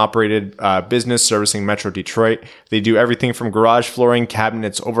family-owned and operated business servicing Metro Detroit. They do everything from garage flooring,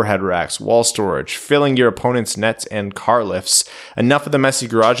 cabinets, overhead racks, wall storage, filling your opponent's nets, and car lifts. Enough of the messy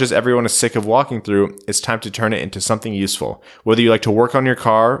garages everyone is sick of walking through. It's time to turn it into something useful. Whether you like to work on your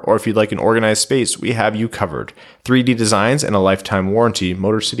car or if you'd like an organized space, we have you covered. 3D designs and a lifetime warranty.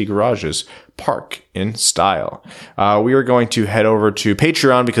 Motor City Garages. Park in style. We are going to head over to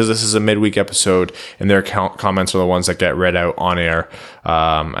Patreon because this is a midweek episode and their comments are the ones that get read out on air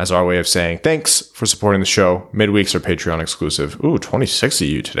as our way of saying thanks for supporting the show. Midweeks are Patreon exclusive. Ooh, 26 of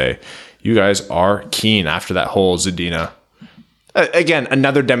you today. You guys are keen after that whole Zadina. Again,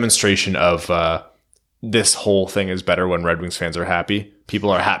 another demonstration of this whole thing is better when Red Wings fans are happy. People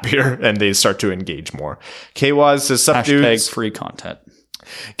are happier and they start to engage more. K-Waz says, sup dudes. Free content.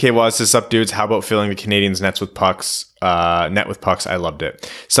 K-Waz says, sup dudes, how about filling the Canadians' net with pucks? I loved it.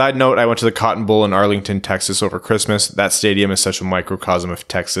 Side note, I went to the Cotton Bowl in Arlington, Texas over Christmas. That stadium is such a microcosm of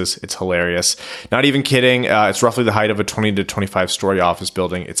Texas. It's hilarious. Not even kidding. It's roughly the height of a 20 to 25 story office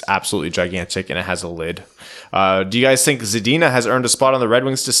building. It's absolutely gigantic and it has a lid. Do you guys think Zadina has earned a spot on the Red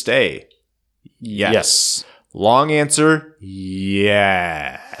Wings to stay? Yes. Long answer,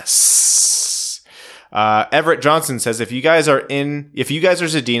 yes. Everett Johnson says, if you guys are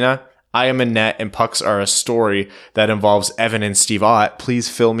Zadina, I am a net, and pucks are a story that involves Evan and Steve Ott, please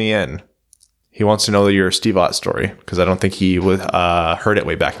fill me in. He wants to know your Steve Ott story, because I don't think he heard it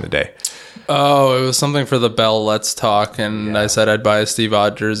way back in the day. Oh, it was something for the Bell Let's Talk, and I said I'd buy a Steve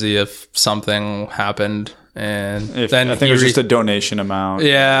Ott jersey if something happened. And then I think it was just a donation amount.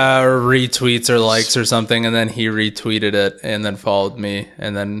 Yeah, or retweets or likes or something, and then he retweeted it and then followed me,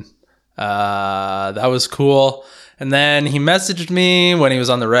 and then that was cool. And then he messaged me when he was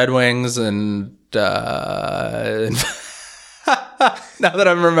on the Red Wings, and now that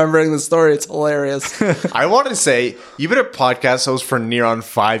I'm remembering the story, it's hilarious. I want to say, you've been a podcast host for near on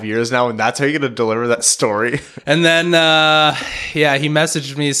 5 years now, and that's how you're going to deliver that story. And then, he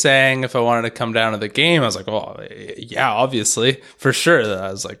messaged me saying if I wanted to come down to the game. I was like, well, yeah, obviously, for sure.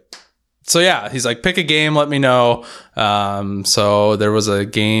 I was like, so yeah, he's like, pick a game, let me know. So there was a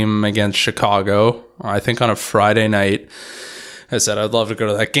game against Chicago, I think on a Friday night. I said, I'd love to go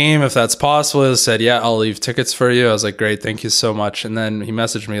to that game if that's possible. He said, yeah, I'll leave tickets for you. I was like, great, thank you so much. And then he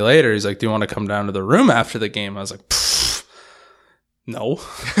messaged me later. He's like, do you want to come down to the room after the game? I was like, no.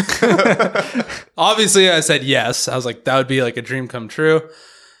 Obviously, I said yes. I was like, that would be like a dream come true.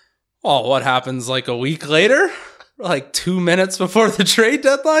 Oh, what happens like a week later? Like 2 minutes before the trade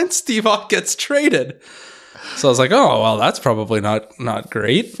deadline, Steve Ott gets traded. So I was like, oh, well, that's probably not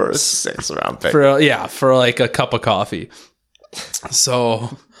great. For a 6th round pick. For like a cup of coffee.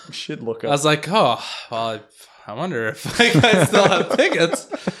 So Should look I up. was like, oh, well, I wonder if I still have tickets.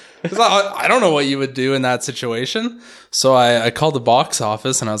 'Cause I don't know what you would do in that situation. So I called the box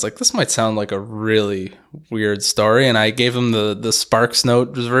office and I was like, this might sound like a really weird story. And I gave them the Sparks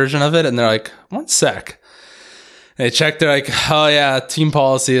Note version of it. And they're like, 1 sec. And they checked. They're like, oh yeah, team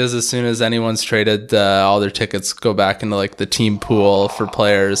policy is as soon as anyone's traded, all their tickets go back into like the team pool for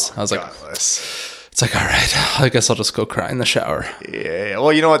players. I was like, it's like, all right, I guess I'll just go cry in the shower. Yeah.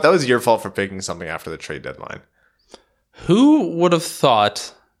 Well, you know what? That was your fault for picking something after the trade deadline. Who would have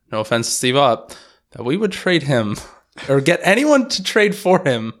thought, no offense to Steve Up, that we would trade him or get anyone to trade for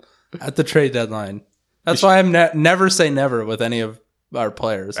him at the trade deadline? That's why I'm never say never with any of our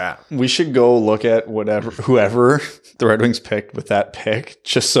players. Yeah. We should go look at whoever the Red Wings picked with that pick,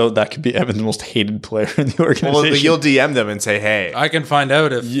 just so that could be Evan's most hated player in the organization. Well, you'll DM them and say, hey. I can find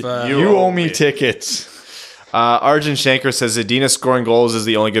out if you owe me tickets. Arjun Shankar says Zadina scoring goals is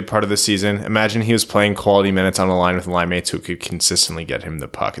the only good part of the season. Imagine he was playing quality minutes on a line with line mates who could consistently get him the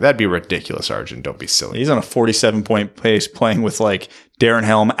puck. That'd be ridiculous, Arjun. Don't be silly. He's on a 47-point pace playing with like Darren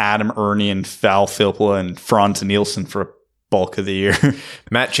Helm, Adam Ernie, and Val Filppula and Franz Nielsen for a bulk of the year.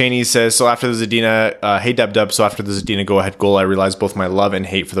 Matt Cheney says, so after the Zadina, hey Dub, so after the Zadina go-ahead goal, I realized both my love and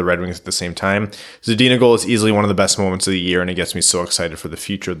hate for the Red Wings at the same time. Zadina goal is easily one of the best moments of the year, and it gets me so excited for the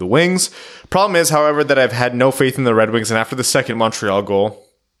future of the Wings. Problem is, however, that I've had no faith in the Red Wings, and after the second Montreal goal,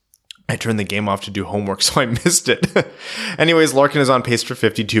 I turned the game off to do homework, so I missed it. Anyways, Larkin is on pace for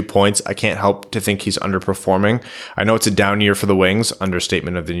 52 points. I can't help to think he's underperforming. I know it's a down year for the Wings,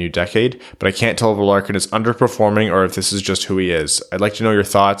 understatement of the new decade, but I can't tell if Larkin is underperforming or if this is just who he is. I'd like to know your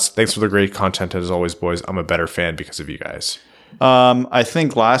thoughts. Thanks for the great content as always, boys. I'm a better fan because of you guys. I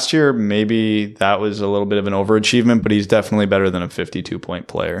think last year, maybe that was a little bit of an overachievement, but he's definitely better than a 52-point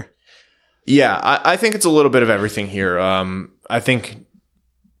player. Yeah, I think it's a little bit of everything here. I think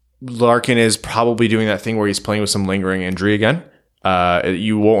Larkin is probably doing that thing where he's playing with some lingering injury again.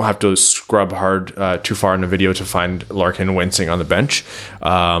 You won't have to scrub hard too far in the video to find Larkin wincing on the bench.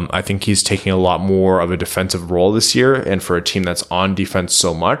 I think he's taking a lot more of a defensive role this year, and for a team that's on defense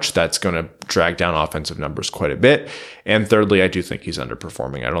so much, that's going to drag down offensive numbers quite a bit. And thirdly, I do think he's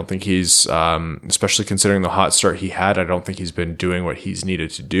underperforming. I don't think he's, especially considering the hot start he had, I don't think he's been doing what he's needed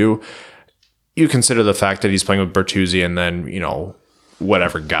to do. You consider the fact that he's playing with Bertuzzi and then,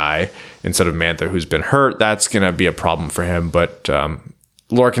 whatever guy instead of Mantha who's been hurt, that's going to be a problem for him. But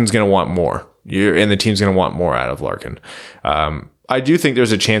Larkin's going to want more. And the team's going to want more out of Larkin. I do think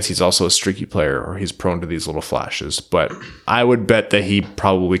there's a chance he's also a streaky player or he's prone to these little flashes. But I would bet that he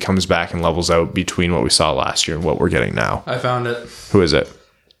probably comes back and levels out between what we saw last year and what we're getting now. I found it. Who is it?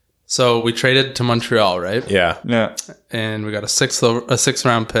 So we traded to Montreal, right? Yeah. And we got a sixth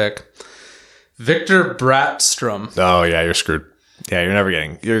round pick. Victor Brattstrom. Oh, yeah, you're screwed. Yeah, you're never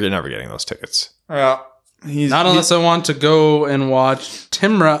getting those tickets. Not unless I want to go and watch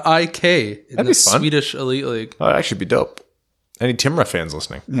Timra IK in the Swedish Elite League. Oh, that should be dope. Any Timra fans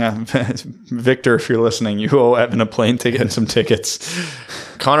listening? Yeah, Victor, if you're listening, you owe Evan a plane ticket and some tickets.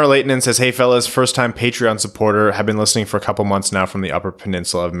 Connor Leighton says, hey fellas, first time Patreon supporter, have been listening for a couple months now from the Upper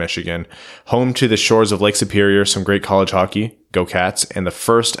Peninsula of Michigan. Home to the shores of Lake Superior, some great college hockey, go Cats, and the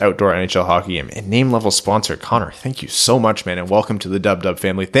first outdoor NHL hockey game. And name level sponsor, Connor, thank you so much, man, and welcome to the Dub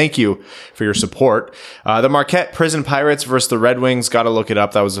family. Thank you for your support. The Marquette Prison Pirates versus the Red Wings, gotta look it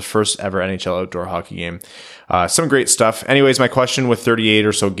up. That was the first ever NHL outdoor hockey game. Some great stuff. Anyways, my question with 38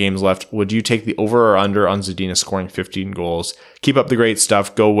 or so games left, would you take the over or under on Zadina scoring 15 goals? Keep up the great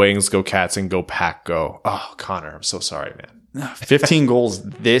stuff. Go Wings, go Cats, and go Pack, go. Oh, Connor, I'm so sorry, man. 15 goals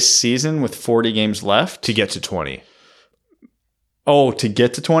this season with 40 games left? To get to 20. Oh, to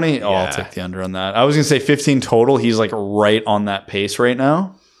get to 20? Yeah. Oh, I'll take the under on that. I was going to say 15 total. He's like right on that pace right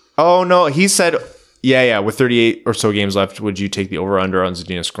now. Oh, no. He said, yeah. With 38 or so games left, would you take the over-under on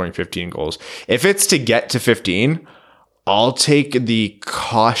Zadina scoring 15 goals? If it's to get to 15, I'll take the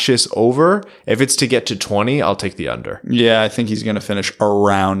cautious over. If it's to get to 20, I'll take the under. Yeah, I think he's going to finish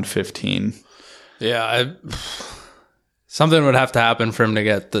around 15. Yeah, something would have to happen for him to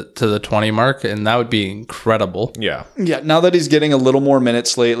get to the 20 mark, and that would be incredible. Yeah. Yeah, now that he's getting a little more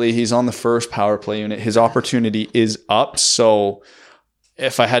minutes lately, he's on the first power play unit. His opportunity is up, so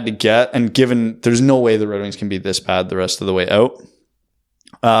if I had to get, and given there's no way the Red Wings can be this bad the rest of the way out,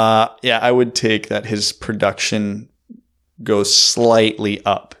 I would take that his production goes slightly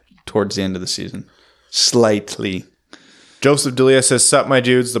up towards the end of the season. Slightly. Joseph Delia says, sup, my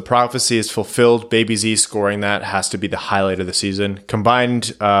dudes. The prophecy is fulfilled. Baby Z scoring that has to be the highlight of the season. Combining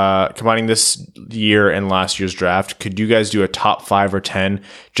this year and last year's draft, could you guys do a top 5 or 10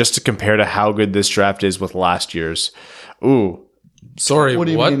 just to compare to how good this draft is with last year's? Ooh, Sorry, What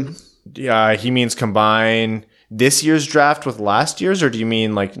do you mean? Yeah, he means combine this year's draft with last year's, or do you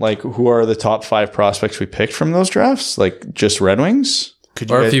mean like Who are the top 5 prospects we picked from those drafts? Like just Red Wings?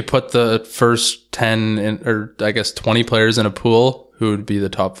 Or if you put the first 10 in, or I guess 20 players in a pool, who would be the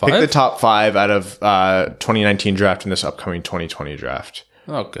top 5? pick the top 5 out of 2019 draft and this upcoming 2020 draft?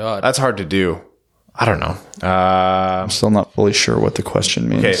 Oh, God. That's hard to do. I don't know. I'm still not fully sure what the question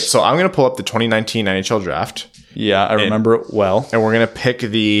means. Okay, so I'm going to pull up the 2019 NHL draft. Yeah, I remember it well. And we're going to pick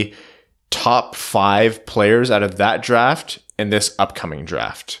the top 5 players out of that draft in this upcoming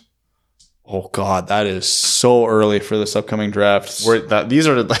draft. Oh, God, that is so early for this upcoming draft.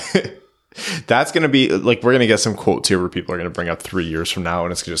 That's going to be like, we're going to get some quotes here where people are going to bring up 3 years from now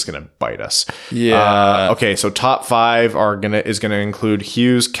and it's just going to bite us. Yeah. Okay. So top 5 is going to include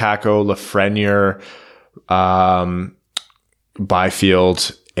Hughes, Kakko, Lafreniere,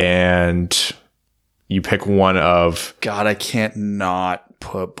 Byfield, and you pick one of. God, I can't not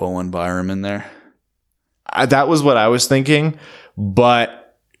put Bowen Byram in there. That was what I was thinking, but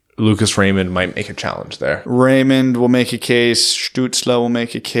Lucas Raymond might make a challenge there. Raymond will make a case. Stützle will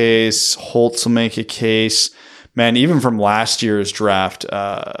make a case. Holtz will make a case. Man, even from last year's draft,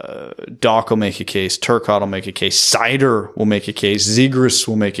 Doc will make a case. Turcotte will make a case. Seider will make a case. Zegras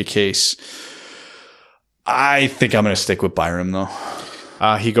will make a case. I think I'm going to stick with Byram, though.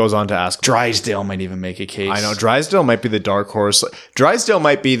 He goes on to ask. Drysdale might even make a case. I know. Drysdale might be the dark horse. Drysdale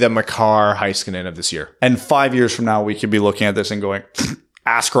might be the Makar Heiskanen of this year. And 5 years from now, we could be looking at this and going,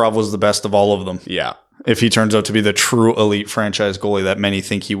 Askarov was the best of all of them. Yeah. If he turns out to be the true elite franchise goalie that many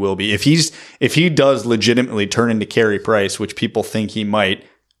think he will be. If he does legitimately turn into Carey Price, which people think he might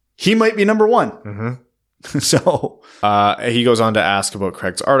be number 1. Mm-hmm. So he goes on to ask about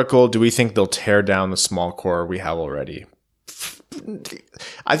Craig's article. Do we think they'll tear down the small core we have already?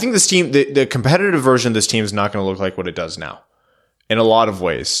 I think this team, the competitive version of this team is not going to look like what it does now. In a lot of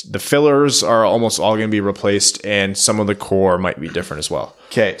ways. The fillers are almost all going to be replaced, and some of the core might be different as well.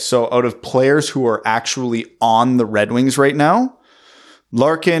 Okay, so out of players who are actually on the Red Wings right now,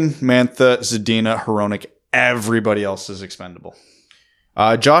 Larkin, Mantha, Zadina, Hronek, everybody else is expendable.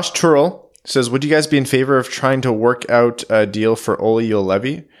 Josh Turrell says, would you guys be in favor of trying to work out a deal for Olli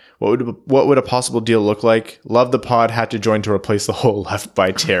Juolevi? What would a possible deal look like? Love the pod. Had to join to replace the hole left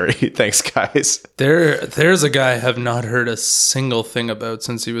by Terry. Thanks, guys. There's a guy I have not heard a single thing about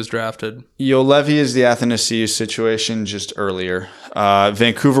since he was drafted. Juolevi is the Athanasiou situation just earlier.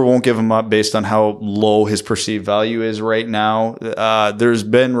 Vancouver won't give him up based on how low his perceived value is right now. There's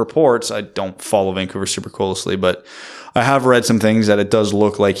been reports. I don't follow Vancouver super closely, but I have read some things that it does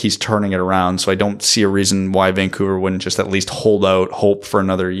look like he's turning it around, so I don't see a reason why Vancouver wouldn't just at least hold out hope for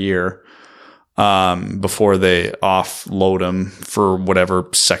another year before they offload him for whatever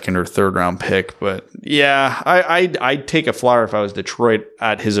second or third round pick. But yeah, I'd take a flyer if I was Detroit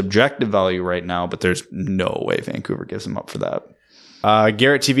at his objective value right now, but there's no way Vancouver gives him up for that.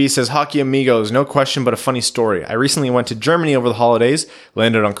 Garrett TV says, Hockey Amigos, no question, but a funny story. I recently went to Germany over the holidays,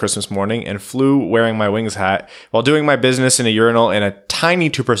 landed on Christmas morning, and flew wearing my Wings hat while doing my business in a urinal in a tiny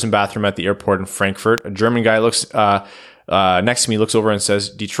 2-person bathroom at the airport in Frankfurt. A German guy looks next to me, looks over and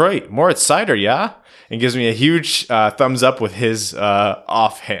says, Detroit, Moritz Seider, yeah? And gives me a huge thumbs up with his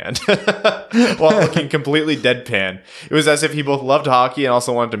offhand while looking completely deadpan. It was as if he both loved hockey and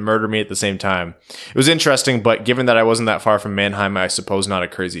also wanted to murder me at the same time. It was interesting, but given that I wasn't that far from Mannheim, I suppose not a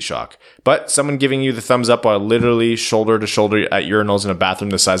crazy shock. But someone giving you the thumbs up while literally shoulder to shoulder at urinals in a bathroom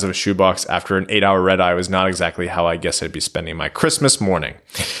the size of a shoebox after an 8-hour red eye was not exactly how I guess I'd be spending my Christmas morning.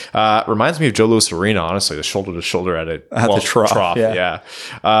 Reminds me of Joe Louis Arena, honestly, the shoulder to shoulder at the trough. Yeah.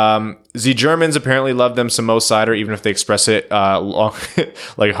 The Germans apparently love them some Mo Seider, even if they express it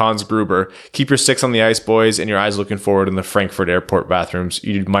like Hans Gruber. Keep your sticks on the ice, boys, and your eyes looking forward in the Frankfurt airport bathrooms.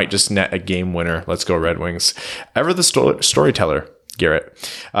 You might just net a game winner. Let's go Red Wings. Ever the storyteller, Garrett.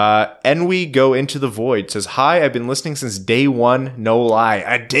 And we go into the void. Says, hi, I've been listening since day one. No lie.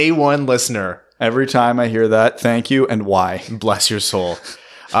 A day one listener. Every time I hear that, thank you and why. Bless your soul.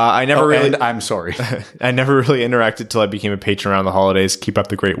 I'm sorry. I never really interacted till I became a patron around the holidays. Keep up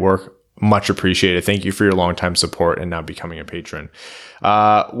the great work. Much appreciated. Thank you for your longtime support and now becoming a patron.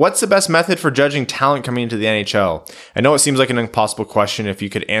 What's the best method for judging talent coming into the NHL? I know it seems like an impossible question. If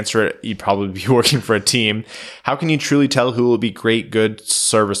you could answer it, you'd probably be working for a team. How can you truly tell who will be great, good,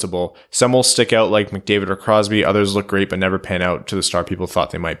 serviceable? Some will stick out like McDavid or Crosby. Others look great but never pan out to the star people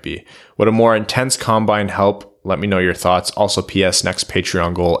thought they might be. Would a more intense combine help? Let me know your thoughts. Also, P.S. Next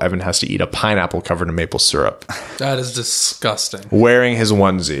Patreon goal, Evan has to eat a pineapple covered in maple syrup. That is disgusting. Wearing his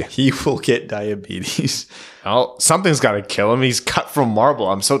onesie. He will get diabetes. Oh, something's got to kill him. He's cut from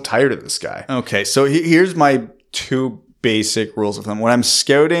marble. I'm so tired of this guy. Okay, so here's my 2 basic rules of thumb. When I'm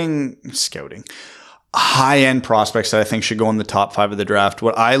scouting high-end prospects that I think should go in the top 5 of the draft,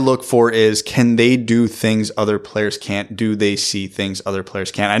 what I look for is, can they do things other players can't? Do they see things other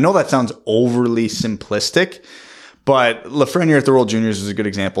players can't? I know that sounds overly simplistic, but Lafreniere at the World Juniors is a good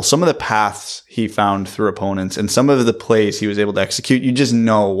example. Some of the paths he found through opponents and some of the plays he was able to execute, you just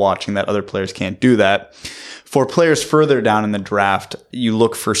know watching that other players can't do that. For players further down in the draft, you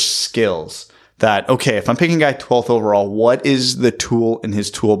look for skills. That, okay, if I'm picking a guy 12th overall, what is the tool in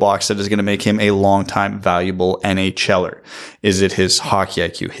his toolbox that is going to make him a long-time valuable NHLer? Is it his hockey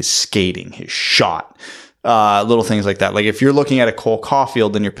IQ, his skating, his shot? Little things like that. Like if you're looking at a Cole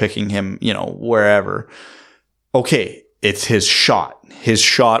Caulfield and you're picking him, wherever, okay, it's his shot. His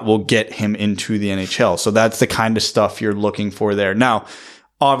shot will get him into the NHL. So that's the kind of stuff you're looking for there. Now,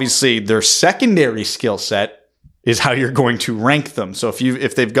 obviously, their secondary skill set is how you're going to rank them. So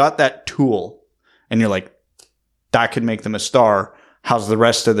if they've got that tool, and you're like, that could make them a star, how's the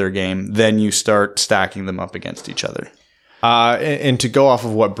rest of their game? Then you start stacking them up against each other. And to go off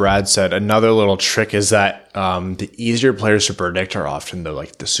of what Brad said, another little trick is that the easier players to predict are often the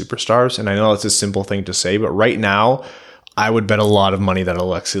superstars. And I know it's a simple thing to say, but right now, I would bet a lot of money that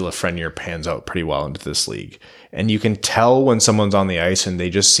Alexis Lafreniere pans out pretty well into this league. And you can tell when someone's on the ice and they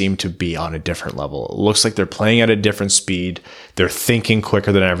just seem to be on a different level. It looks like they're playing at a different speed. They're thinking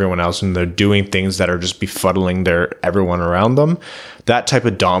quicker than everyone else, and they're doing things that are just befuddling everyone around them. That type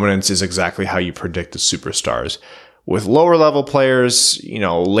of dominance is exactly how you predict the superstars. With lower level players,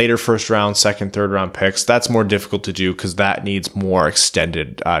 later first round, second, third round picks, that's more difficult to do because that needs more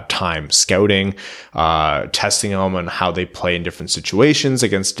extended time scouting, testing them on how they play in different situations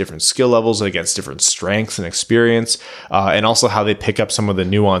against different skill levels, against different strengths and experience, and also how they pick up some of the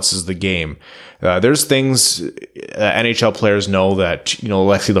nuances of the game. There's things NHL players know that,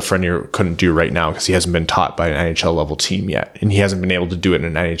 Alexis Lafreniere couldn't do right now because he hasn't been taught by an NHL level team yet, and he hasn't been able to do it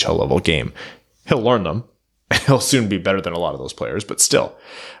in an NHL level game. He'll learn them. He'll soon be better than a lot of those players, but still.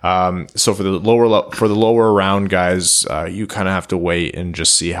 So for the lower round guys, you kind of have to wait and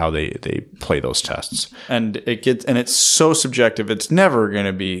just see how they play those tests. And it's so subjective. It's never going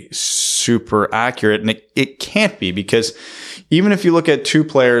to be super accurate, and it can't be, because even if you look at 2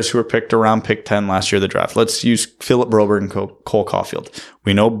 players who were picked around pick 10 last year of the draft, let's use Philip Broberg and Cole Caulfield.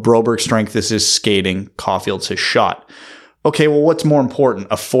 We know Broberg's strength is his skating, Caulfield's his shot. Okay, well, what's more important,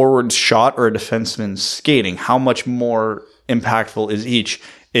 a forward's shot or a defenseman's skating? How much more impactful is each?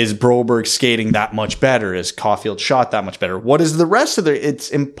 Is Broberg skating that much better? Is Caulfield's shot that much better? What is the rest of it's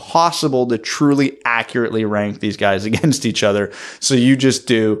impossible to truly accurately rank these guys against each other. So you just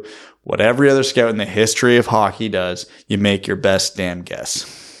do what every other scout in the history of hockey does. You make your best damn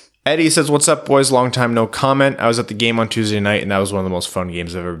guess. Eddie says, "What's up, boys? Long time no comment. I was at the game on Tuesday night, and that was one of the most fun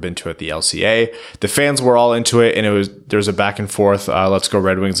games I've ever been to at the LCA. The fans were all into it, and there was a back and forth. Let's go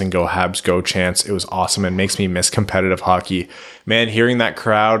Red Wings and go Habs go chants. It was awesome and makes me miss competitive hockey. Man, hearing that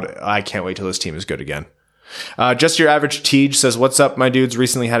crowd, I can't wait till this team is good again." Just Your Average Tej says, "What's up, my dudes?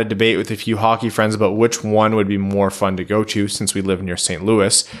 Recently had a debate with a few hockey friends about which one would be more fun to go to since we live near St.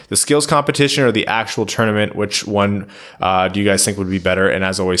 Louis. The skills competition or the actual tournament? Which one do you guys think would be better? And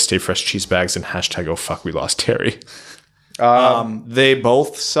as always, stay fresh cheese bags and hashtag oh fuck we lost Terry." They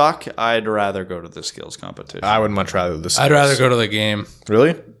both suck. I'd rather go to the skills competition. I would much rather the skills. I'd rather go to the game.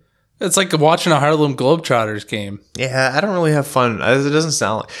 Really? It's like watching a Harlem Globetrotters game. Yeah, I don't really have fun. It doesn't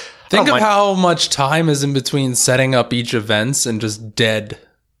sound like... Think of how much time is in between setting up each events and just dead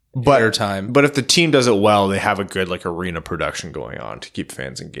airtime. But if the team does it well, they have a good arena production going on to keep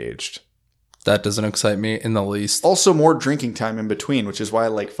fans engaged. That doesn't excite me in the least. Also, more drinking time in between, which is why I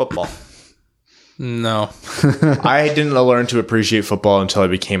like football. No. I didn't learn to appreciate football until I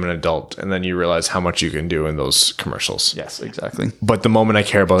became an adult, and then you realize how much you can do in those commercials. Yes, exactly. But the moment I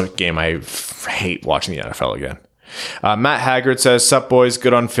care about a game, I hate watching the NFL again. Matt Haggard says, "Sup boys,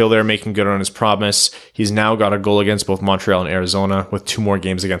 good on Phil there, making good on his promise. He's now got a goal against both Montreal and Arizona. With 2 more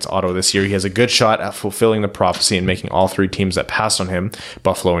games against Ottawa this year, he has a good shot at fulfilling the prophecy and making all 3 teams that passed on him,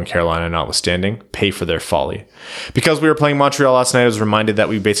 Buffalo and Carolina notwithstanding, pay for their folly. Because we were playing Montreal last night, I was reminded that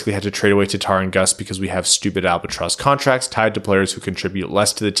we basically had to trade away Tatar and Gus because we have stupid albatross contracts tied to players who contribute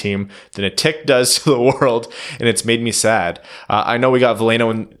less to the team than a tick does to the world, and it's made me sad. I know we got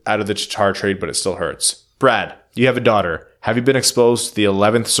Veleno out of the Tatar trade, but it still hurts. Brad, you have a daughter. Have you been exposed to the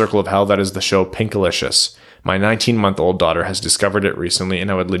 11th circle of hell that is the show Pinkalicious? My 19-month-old daughter has discovered it recently, and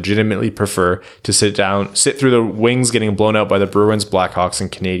I would legitimately prefer to sit through the Wings getting blown out by the Bruins, Blackhawks,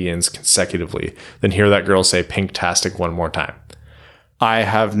 and Canadians consecutively than hear that girl say Pinktastic one more time." I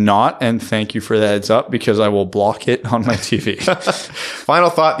have not, and thank you for the heads up because I will block it on my TV. Final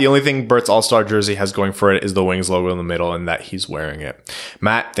thought, the only thing Bert's All-Star jersey has going for it is the Wings logo in the middle and that he's wearing it.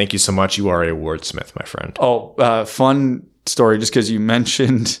 Matt, thank you so much. You are a wordsmith, my friend. Oh, fun story, just because you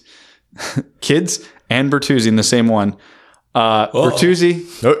mentioned kids and Bertuzzi in the same one.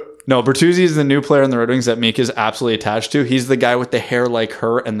 Bertuzzi... No, Bertuzzi is the new player in the Red Wings that Mika is absolutely attached to. He's the guy with the hair like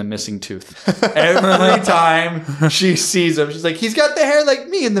her and the missing tooth. Every time she sees him, she's like, he's got the hair like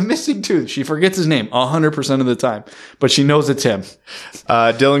me and the missing tooth. She forgets his name 100% of the time, but she knows it's him.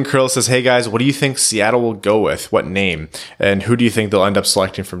 Dylan Krill says, hey guys, what do you think Seattle will go with? What name? And who do you think they'll end up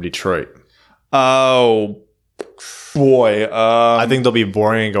selecting from Detroit? Oh, boy. I think they'll be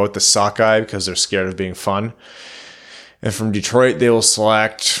boring and go with the sock guy because they're scared of being fun. And from Detroit, they will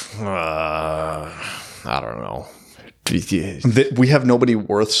select, I don't know. We have nobody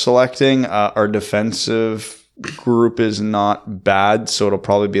worth selecting. Our defensive group is not bad, so it'll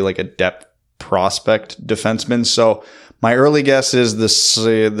probably be like a depth prospect defenseman. So my early guess is the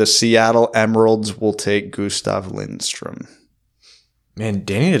Seattle Emeralds will take Gustav Lindstrom. Man,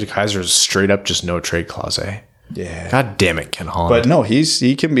 Danny DeKeyser is straight up just no trade clause, eh? Yeah. God damn it, Ken Holland. But no,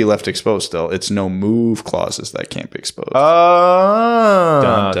 he can be left exposed still. It's no move clauses that can't be exposed.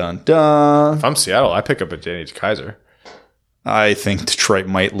 Dun, dun, dun. If I'm Seattle, I pick up a Danny DeKeyser. I think Detroit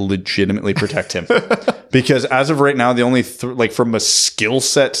might legitimately protect him. Because as of right now, the only from a skill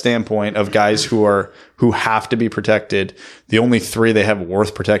set standpoint of guys who have to be protected, the only three they have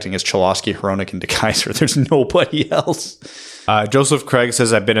worth protecting is Cholowski, Hronek, and DeKeyser. There's nobody else. Joseph Craig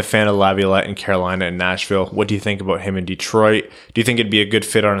says, I've been a fan of Laviolette in Carolina and Nashville. What do you think about him in Detroit? Do you think it'd be a good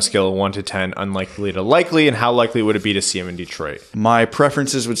fit on a scale of 1 to 10, unlikely to likely? And how likely would it be to see him in Detroit? My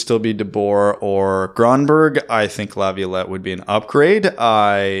preferences would still be DeBoer or Gronberg. I think Laviolette would be an upgrade.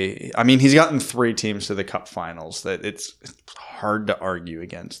 I mean, he's gotten 3 teams to the Cup Finals. That it's hard to argue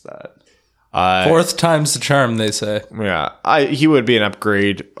against that. Fourth time's the charm, they say. Yeah, he would be an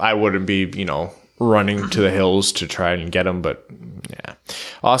upgrade. I wouldn't be, running to the hills to try and get him, but yeah.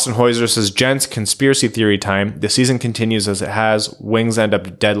 Austin Heuser says, gents, conspiracy theory time. The season continues as it has. Wings end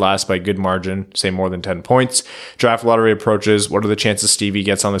up dead last by good margin, say more than 10 points. Draft lottery approaches. What are the chances Stevie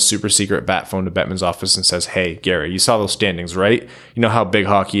gets on the super secret bat phone to Bettman's office and says, hey, Gary, you saw those standings, right? You know how big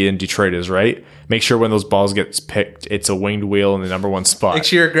hockey in Detroit is, right? Make sure when those balls get picked, it's a winged wheel in the number 1 spot. Make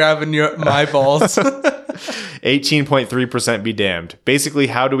sure you're grabbing my balls. 18.3% be damned. Basically,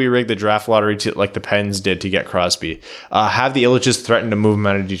 how do we rig the draft lottery to like the Pens did to get Crosby? Have the Illiches threaten to move him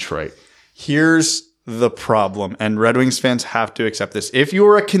out of Detroit? Here's the problem, and Red Wings fans have to accept this. If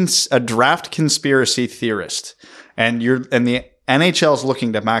you're a draft conspiracy theorist and the NHL is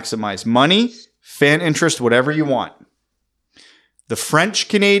looking to maximize money, fan interest, whatever you want, the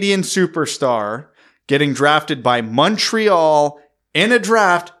French-Canadian superstar getting drafted by Montreal in a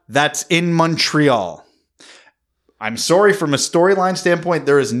draft that's in Montreal. I'm sorry, from a storyline standpoint,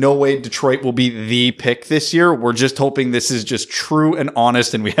 there is no way Detroit will be the pick this year. We're just hoping this is just true and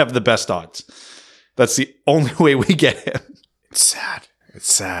honest and we have the best odds. That's the only way we get him. It's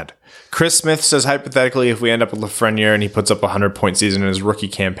sad. Chris Smith says, hypothetically, if we end up with Lafreniere and he puts up a 100-point season in his rookie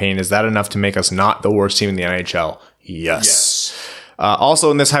campaign, is that enough to make us not the worst team in the NHL? Yes.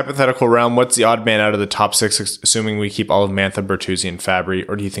 Also, in this hypothetical realm, what's the odd man out of the top 6, assuming we keep all of Mantha, Bertuzzi, and Fabry,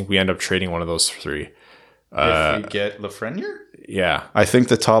 or do you think we end up trading one of those 3? If we get Lafreniere? Yeah. I think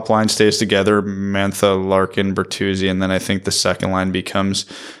the top line stays together, Mantha, Larkin, Bertuzzi, and then I think the second line becomes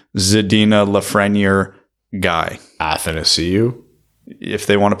Zadina, Lafreniere, Guy. Athanasiou? If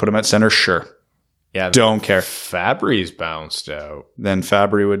they want to put him at center, sure. Yeah. Don't care. Fabry's bounced out. Then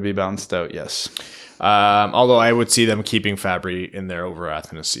Fabry would be bounced out, yes. Although I would see them keeping Fabry in there over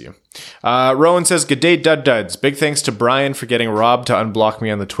Athanasiou. Rowan says, good day, duds. Big thanks to Brian for getting Rob to unblock me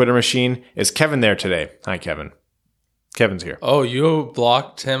on the Twitter machine. Is Kevin there today? Hi, Kevin. Kevin's here. Oh, you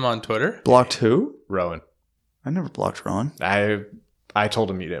blocked him on Twitter? Blocked who? Rowan. I never blocked Ron. I told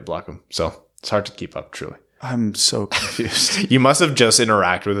him you didn't block him, so it's hard to keep up, truly. I'm so confused. You must have just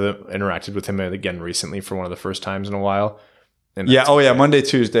interacted with him again recently for one of the first times in a while. Yeah. Oh, yeah. Monday,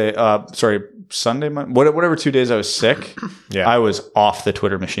 Tuesday. Sunday, whatever 2 days I was sick. Yeah. I was off the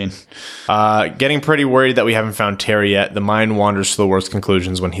Twitter machine. Getting pretty worried that we haven't found Terry yet. The mind wanders to the worst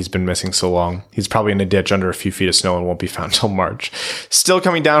conclusions when he's been missing so long. He's probably in a ditch under a few feet of snow and won't be found till March. Still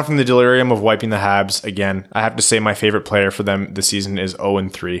coming down from the delirium of wiping the Habs. Again, I have to say my favorite player for them this season is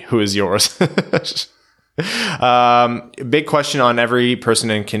 0-3. Who is yours? Big question on every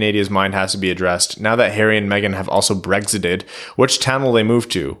person in Canadia's mind has to be addressed. Now that Harry and Meghan have also Brexited, which town will they move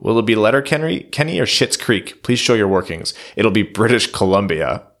to? Will it be Letterkenny or Schitt's Creek? Please show your workings. It'll be British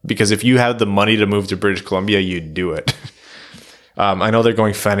Columbia, because if you had the money to move to British Columbia, you'd do it. I know they're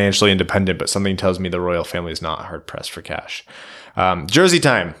going financially independent, but something tells me the royal family is not hard pressed for cash. Jersey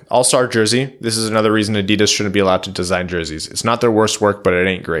time. All-star jersey. This is another reason Adidas shouldn't be allowed to design jerseys. It's not their worst work, but it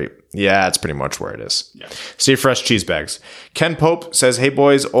ain't great. Yeah, that's pretty much where it is. Yeah. Stay fresh cheese bags. Ken Pope says, hey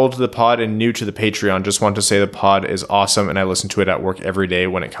boys, old to the pod and new to the Patreon. Just want to say the pod is awesome and I listen to it at work every day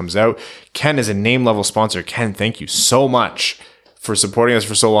when it comes out. Ken is a name level sponsor. Ken, thank you so much for supporting us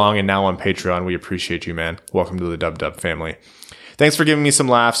for so long and now on Patreon. We appreciate you, man. Welcome to the Dub Dub family. Thanks for giving me some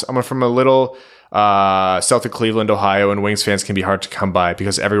laughs. I'm from a little south of Cleveland, Ohio, and Wings fans can be hard to come by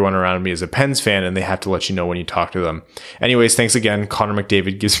because everyone around me is a Pens fan and they have to let you know when you talk to them. Anyways, thanks again. Connor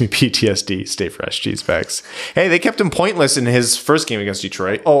McDavid gives me PTSD. Stay fresh, cheese bags. Hey, they kept him pointless in his first game against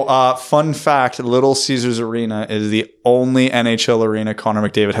Detroit. Fun fact, Little Caesars Arena is the only NHL arena Connor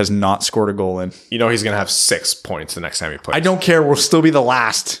McDavid has not scored a goal in. You know he's going to have 6 points the next time he plays. I don't care. We'll still be the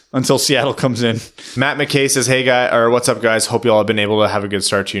last until Seattle comes in. Matt McKay says, hey, what's up, guys? Hope you all have been able to have a good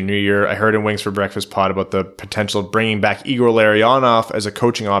start to your new year. I heard in Wings for Breakfast pod about the potential of bringing back Igor Larionov as a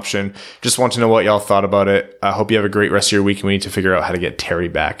coaching option. Just want to know what y'all thought about it. I hope you have a great rest of your week and we need to figure out how to get Terry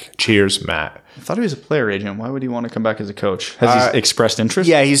back. Cheers, Matt. I thought he was a player agent. Why would he want to come back as a coach? Has he expressed interest?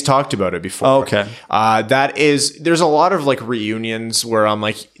 Yeah, he's talked about it before. Oh, okay. There's a lot of like reunions where I'm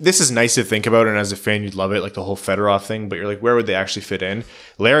like, this is nice to think about, and as a fan, you'd love it, like the whole Fedorov thing, but you're like, where would they actually fit in?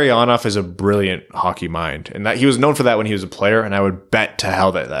 Larionov is a brilliant hockey mind, and that he was known for that when he was a player, and I would bet to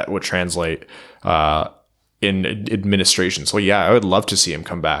hell that would translate in administration. So yeah, I would love to see him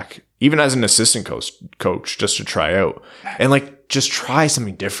come back, even as an assistant coach, just to try out and like just try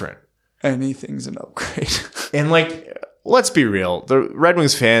something different. Anything's an upgrade. And like, let's be real. The Red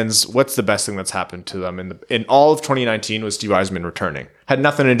Wings fans, what's the best thing that's happened to them in all of 2019 was Steve Yzerman returning. Had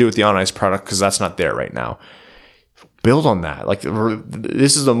nothing to do with the on-ice product because that's not there right now. Build on that. Like,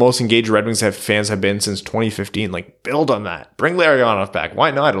 this is the most engaged Red Wings fans have been since 2015. Like, build on that. Bring Larionov back.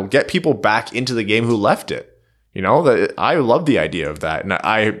 Why not? It'll get people back into the game who left it. You know, I love the idea of that.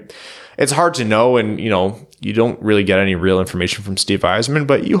 And it's hard to know, and you don't really get any real information from Steve Yzerman,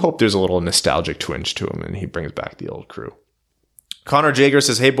 but you hope there's a little nostalgic twinge to him and he brings back the old crew. Connor Jager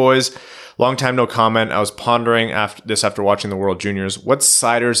says, hey boys, long time no comment. I was pondering after watching the World Juniors. What's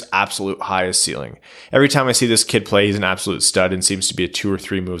Sider's absolute highest ceiling? Every time I see this kid play, he's an absolute stud and seems to be 2 or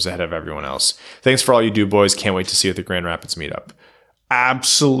 3 moves ahead of everyone else. Thanks for all you do, boys. Can't wait to see you at the Grand Rapids meetup.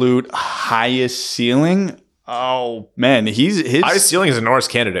 Absolute highest ceiling? Oh man, his highest ceiling is a Norris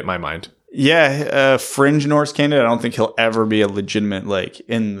candidate in my mind. Yeah, fringe Norris candidate. I don't think he'll ever be a legitimate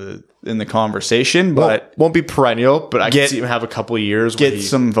in the conversation, but won't be perennial. But I can see him have a couple of years. Get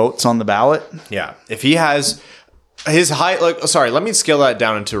some votes on the ballot. Yeah, if he has his high, let me scale that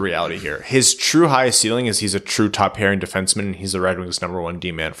down into reality here. His true highest ceiling is he's a true top pairing defenseman, and he's the Red Wings' #1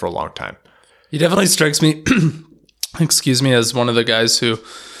 D man for a long time. He definitely strikes me, as one of the guys who,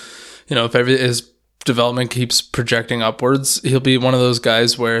 if his development keeps projecting upwards, he'll be one of those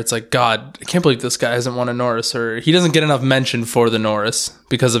guys where it's like, God, I can't believe this guy hasn't won a Norris, or he doesn't get enough mention for the Norris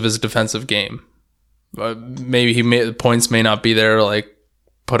because of his defensive game. Maybe the points may not be there, like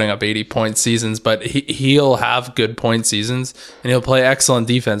putting up 80-point seasons, but he'll have good point seasons and he'll play excellent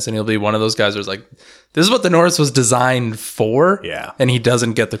defense, and he'll be one of those guys who's like, this is what the Norris was designed for. Yeah. And he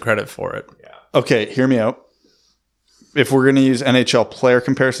doesn't get the credit for it. Yeah. Okay, hear me out. If we're going to use NHL player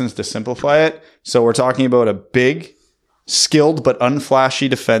comparisons to simplify it, so we're talking about a big, skilled, but unflashy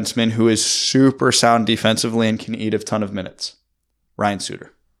defenseman who is super sound defensively and can eat a ton of minutes. Ryan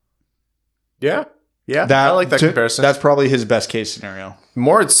Suter. Yeah. Yeah. I like that comparison. That's probably his best case scenario.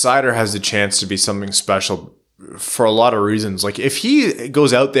 Moritz Seider has the chance to be something special for a lot of reasons. Like, if he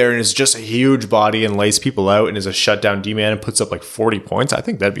goes out there and is just a huge body and lays people out and is a shutdown D-man and puts up like 40 points, I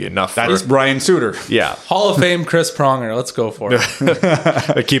think that'd be enough. That's Ryan Suter. Yeah. Hall of Fame Chris Pronger. Let's go for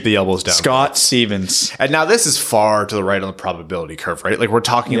it. Keep the elbows down. Scott Stevens. And now this is far to the right on the probability curve, right? Like, we're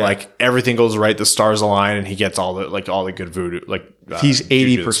talking like everything goes right, the stars align, and he gets all the good voodoo. Like, he's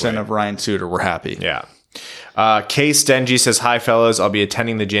 80% of Ryan Suter. We're happy. Yeah. Kay Stengy says, hi fellas, I'll be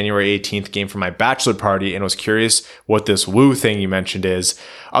attending the January 18th game for my bachelor party and was curious what this woo thing you mentioned is.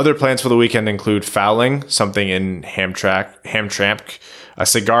 Other plans for the weekend include fouling, something in Hamtramck, a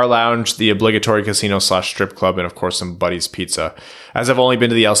cigar lounge, the obligatory casino/strip club, and of course some Buddy's Pizza. As I've only been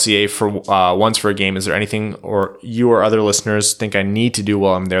to the LCA for once for a game, is there anything or you or other listeners think I need to do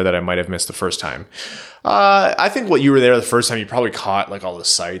while I'm there that I might have missed the first time? I think what you were there the first time, you probably caught like all the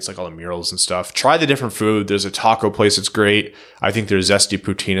sights, like all the murals and stuff. Try the different food. There's a taco place that's great. I think their zesty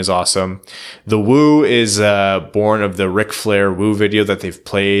poutine is awesome. The woo is born of the Ric Flair woo video that they've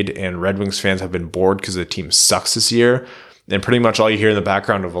played, and Red Wings fans have been bored because the team sucks this year. And pretty much all you hear in the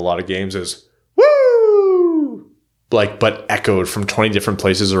background of a lot of games is woo. but echoed from 20 different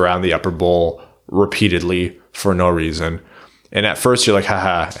places around the upper bowl repeatedly for no reason. And at first you're like,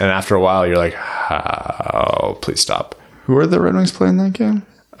 haha. And after a while you're like, oh, please stop. Who are the Red Wings playing that game?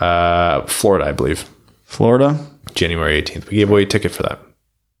 Florida, I believe. Florida? January 18th. We gave away a ticket for that.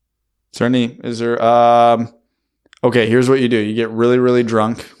 Okay, here's what you do. You get really, really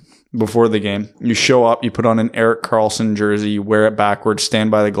drunk before the game. You show up, you put on an Erik Karlsson jersey, you wear it backwards,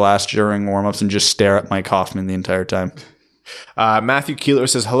 stand by the glass during warmups, and just stare at Mike Hoffman the entire time. Matthew Keeler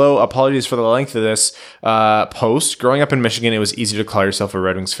says, hello, apologies for the length of this post. Growing up in Michigan, it was easy to call yourself a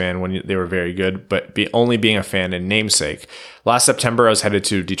Red Wings fan when they were very good, but only being a fan in namesake. Last September, I was headed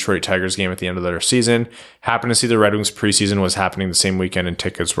to Detroit Tigers game at the end of their season. Happened to see the Red Wings preseason was happening the same weekend and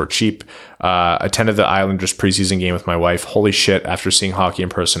tickets were cheap. Attended the Islanders preseason game with my wife. Holy shit, after seeing hockey in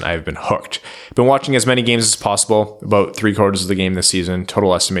person, I've been hooked. Been watching as many games as possible, about 3/4 of the game this season.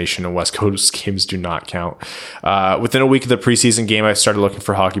 Total estimation of West Coast games do not count. Within a week of the preseason game, I started looking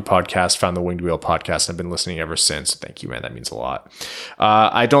for hockey podcasts, found the Winged Wheel podcast, and I've been listening ever since. Thank you, man. That means a lot.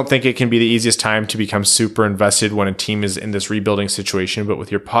 I don't think it can be the easiest time to become super invested when a team is in this rebuilding situation, but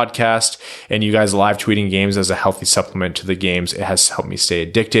with your podcast and you guys live tweeting games as a healthy supplement to the games, it has helped me stay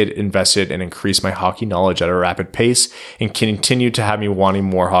addicted, invested, and increase my hockey knowledge at a rapid pace and continue to have me wanting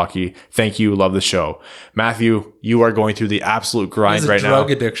more hockey. Thank you. Love the show. Matthew, you are going through the absolute grind right now.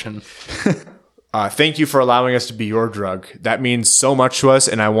 Drug addiction. Thank you for allowing us to be your drug. That means so much to us,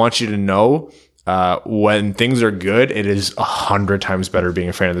 and I want you to know when things are good, it is 100 times better being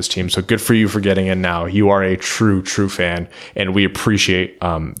a fan of this team. So good for you for getting in now. You are a true fan, and we appreciate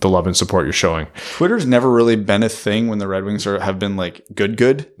the love and support you're showing. Twitter's never really been a thing when the Red Wings have been like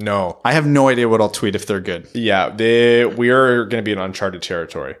good. No. I have no idea what I'll tweet if they're good. Yeah, we are going to be in uncharted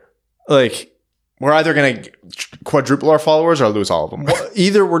territory. Like, we're either going to quadruple our followers or lose all of them.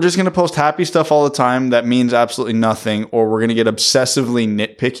 Either we're just going to post happy stuff all the time that means absolutely nothing, or we're going to get obsessively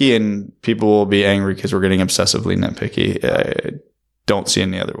nitpicky and people will be angry because we're getting obsessively nitpicky. I don't see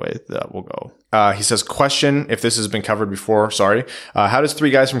any other way that will go. He says, question, if this has been covered before, sorry. How does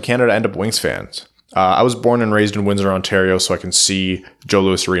 3 guys from Canada end up Wings fans? I was born and raised in Windsor, Ontario, so I can see Joe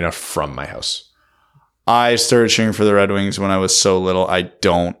Louis Arena from my house. I started cheering for the Red Wings when I was so little. I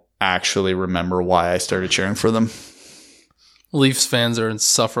don't actually remember why I started cheering for them. Leafs fans are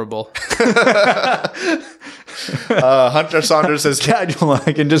insufferable. Hunter Saunders says, I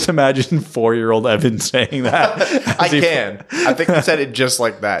can just imagine 4-year-old Evan saying that. I can. I think he said it just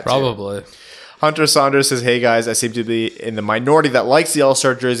like that. Probably. Too. Hunter Saunders says, hey guys, I seem to be in the minority that likes the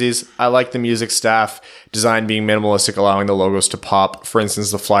All-Star jerseys. I like the music staff design being minimalistic, allowing the logos to pop. For instance,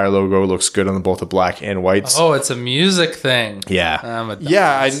 the Flyer logo looks good on both the black and whites. Oh, it's a music thing. Yeah.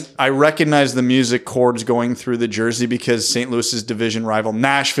 I recognize the music chords going through the jersey because St. Louis's division rival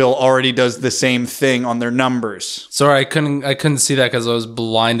Nashville already does the same thing on their numbers. Sorry, I couldn't see that because I was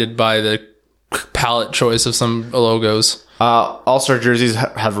blinded by the palette choice of some logos. All-Star jerseys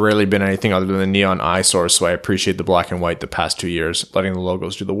have rarely been anything other than the neon eyesore, so I appreciate the black and white the past 2 years, letting the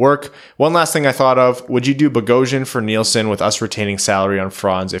logos do the work. One last thing I thought of, would you do Bogosian for Nielsen with us retaining salary on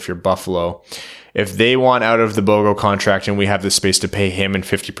Franz if you're Buffalo? If they want out of the Bogo contract and we have the space to pay him and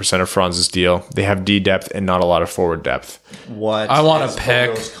 50% of Franz's deal, they have D depth and not a lot of forward depth. What? I want to pick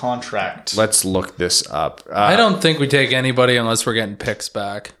Bogo's contract. Let's look this up. I don't think we take anybody unless we're getting picks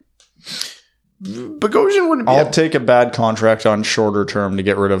back. Bogosian wouldn't be. I'll take a bad contract on shorter term to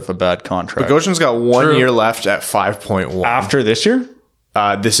get rid of a bad contract. Bogosian's got 1 year left at 5.1. After this year?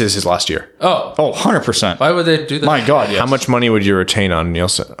 This is his last year. Oh, 100%. Why would they do that? My God, yes. How much money would you retain on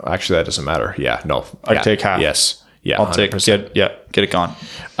Nielsen? Actually, that doesn't matter. Yeah, no. I'd take half. Yes. Yeah, I'll 100%. get it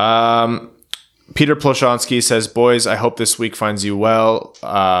gone. Peter Ploshansky says, boys, I hope this week finds you well.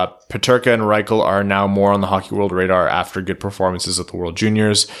 Peterka and Reichel are now more on the hockey world radar after good performances at the World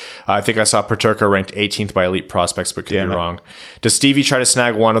Juniors. I think I saw Peterka ranked 18th by elite prospects, but could be wrong. Does Stevie try to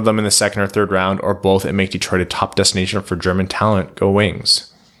snag one of them in the second or third round, or both, and make Detroit a top destination for German talent? Go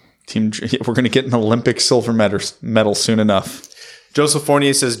Wings. We're going to get an Olympic silver medal soon enough. Joseph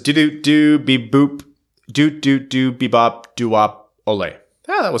Fournier says, do be boop, do be bop, do wop, ole.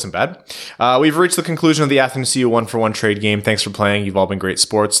 Yeah, that wasn't bad. We've reached the conclusion of the Athens CU 1-for-1 trade game. Thanks for playing. You've all been great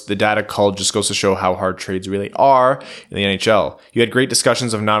sports. The data called just goes to show how hard trades really are in the NHL. You had great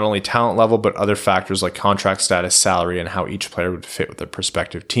discussions of not only talent level, but other factors like contract status, salary, and how each player would fit with their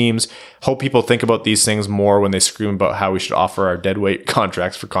prospective teams. Hope people think about these things more when they scream about how we should offer our deadweight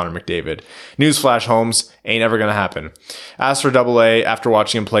contracts for Connor McDavid. Newsflash, Holmes, ain't ever going to happen. As for AA, after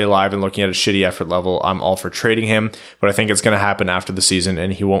watching him play live and looking at his shitty effort level, I'm all for trading him, but I think it's going to happen after the season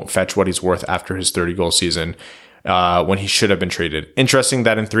and he won't fetch what he's worth after his 30-goal season. when he should have been traded. Interesting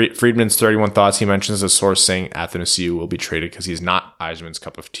that in Friedman's 31 Thoughts, he mentions a source saying Athanasiou will be traded because he's not Yzerman's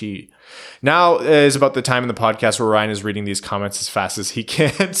cup of tea. Now is about the time in the podcast where Ryan is reading these comments as fast as he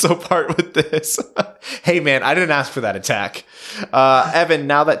can, so part with this. Hey man, I didn't ask for that attack. Evan,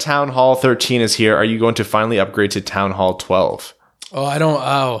 now that Town Hall 13 is here, are you going to finally upgrade to Town Hall 12?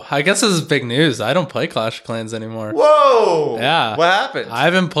 I guess this is big news. I don't play Clash of Clans anymore. Whoa! Yeah. What happened? I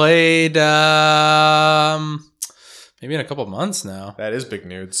haven't played maybe in a couple months now. That is big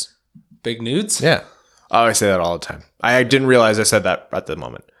news. Big nudes? Yeah. Oh, I say that all the time. I didn't realize I said that at the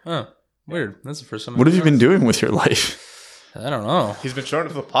moment. Oh, weird. That's the first time. What have you been doing with your life? I don't know. He's been showing up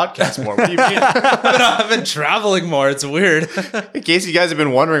to the podcast more. What do you mean? I've been traveling more. It's weird. In case you guys have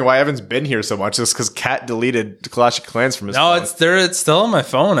been wondering why Evan's been here so much, it's because Kat deleted Clash of Clans from his phone. No, it's there. It's still on my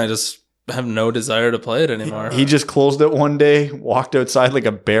phone. I just have no desire to play it anymore. He just closed it one day, walked outside like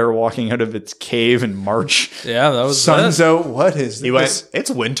a bear walking out of its cave in March. Yeah, that was Sun's it. out. What is this? He went,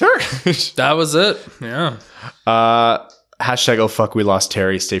 it's winter? That was it. Yeah. Hashtag, oh fuck, we lost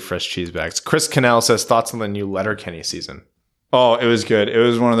Terry. Stay fresh cheese bags. Chris Cannell says, thoughts on the new Letterkenny season? Oh, it was good. It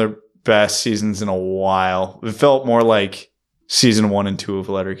was one of the best seasons in a while. It felt more like season 1 and 2 of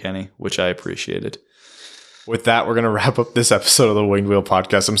Letterkenny, which I appreciated. With that, we're going to wrap up this episode of the Winged Wheel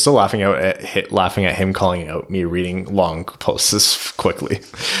podcast. I'm still laughing at him calling out me reading long posts this quickly.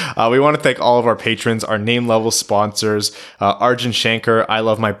 We want to thank all of our patrons, our name level sponsors, Arjun Shankar, I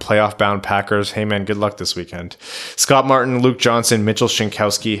love my playoff bound Packers. Hey man, good luck this weekend. Scott Martin, Luke Johnson, Mitchell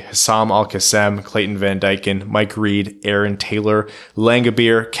Shinkowski, Hassam Al-Qassem, Clayton Van Dyken, Mike Reed, Aaron Taylor,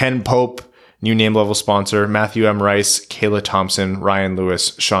 Langabir, Ken Pope, new name level sponsor, Matthew M. Rice, Kayla Thompson, Ryan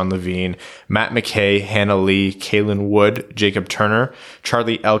Lewis, Sean Levine, Matt McKay, Hannah Lee, Kaylin Wood, Jacob Turner,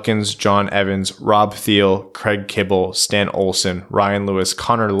 Charlie Elkins, John Evans, Rob Thiel, Craig Kibble, Stan Olson, Ryan Lewis,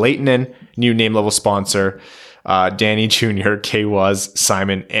 Connor Leightonen, new name level sponsor, Danny Jr., Kay Was,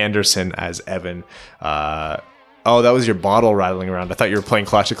 Simon Anderson as Evan. Oh, that was your bottle rattling around. I thought you were playing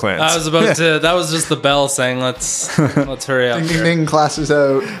Clash of Clans. I was about to. That was just the bell saying, "Let's hurry up." Ding, ding, ding, classes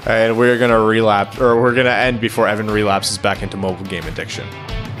out. And we're gonna end before Evan relapses back into mobile game addiction.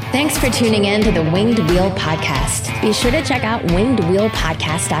 Thanks for tuning in to the Winged Wheel Podcast. Be sure to check out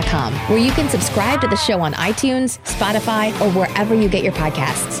wingedwheelpodcast.com, where you can subscribe to the show on iTunes, Spotify, or wherever you get your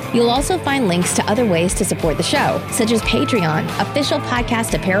podcasts. You'll also find links to other ways to support the show, such as Patreon, official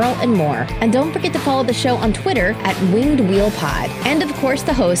podcast apparel, and more. And don't forget to follow the show on Twitter at Winged Wheel Pod. And of course,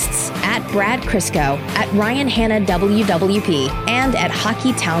 the hosts at Brad Crisco, at Ryan Hanna WWP, and at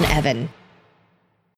Hockey Town Evan.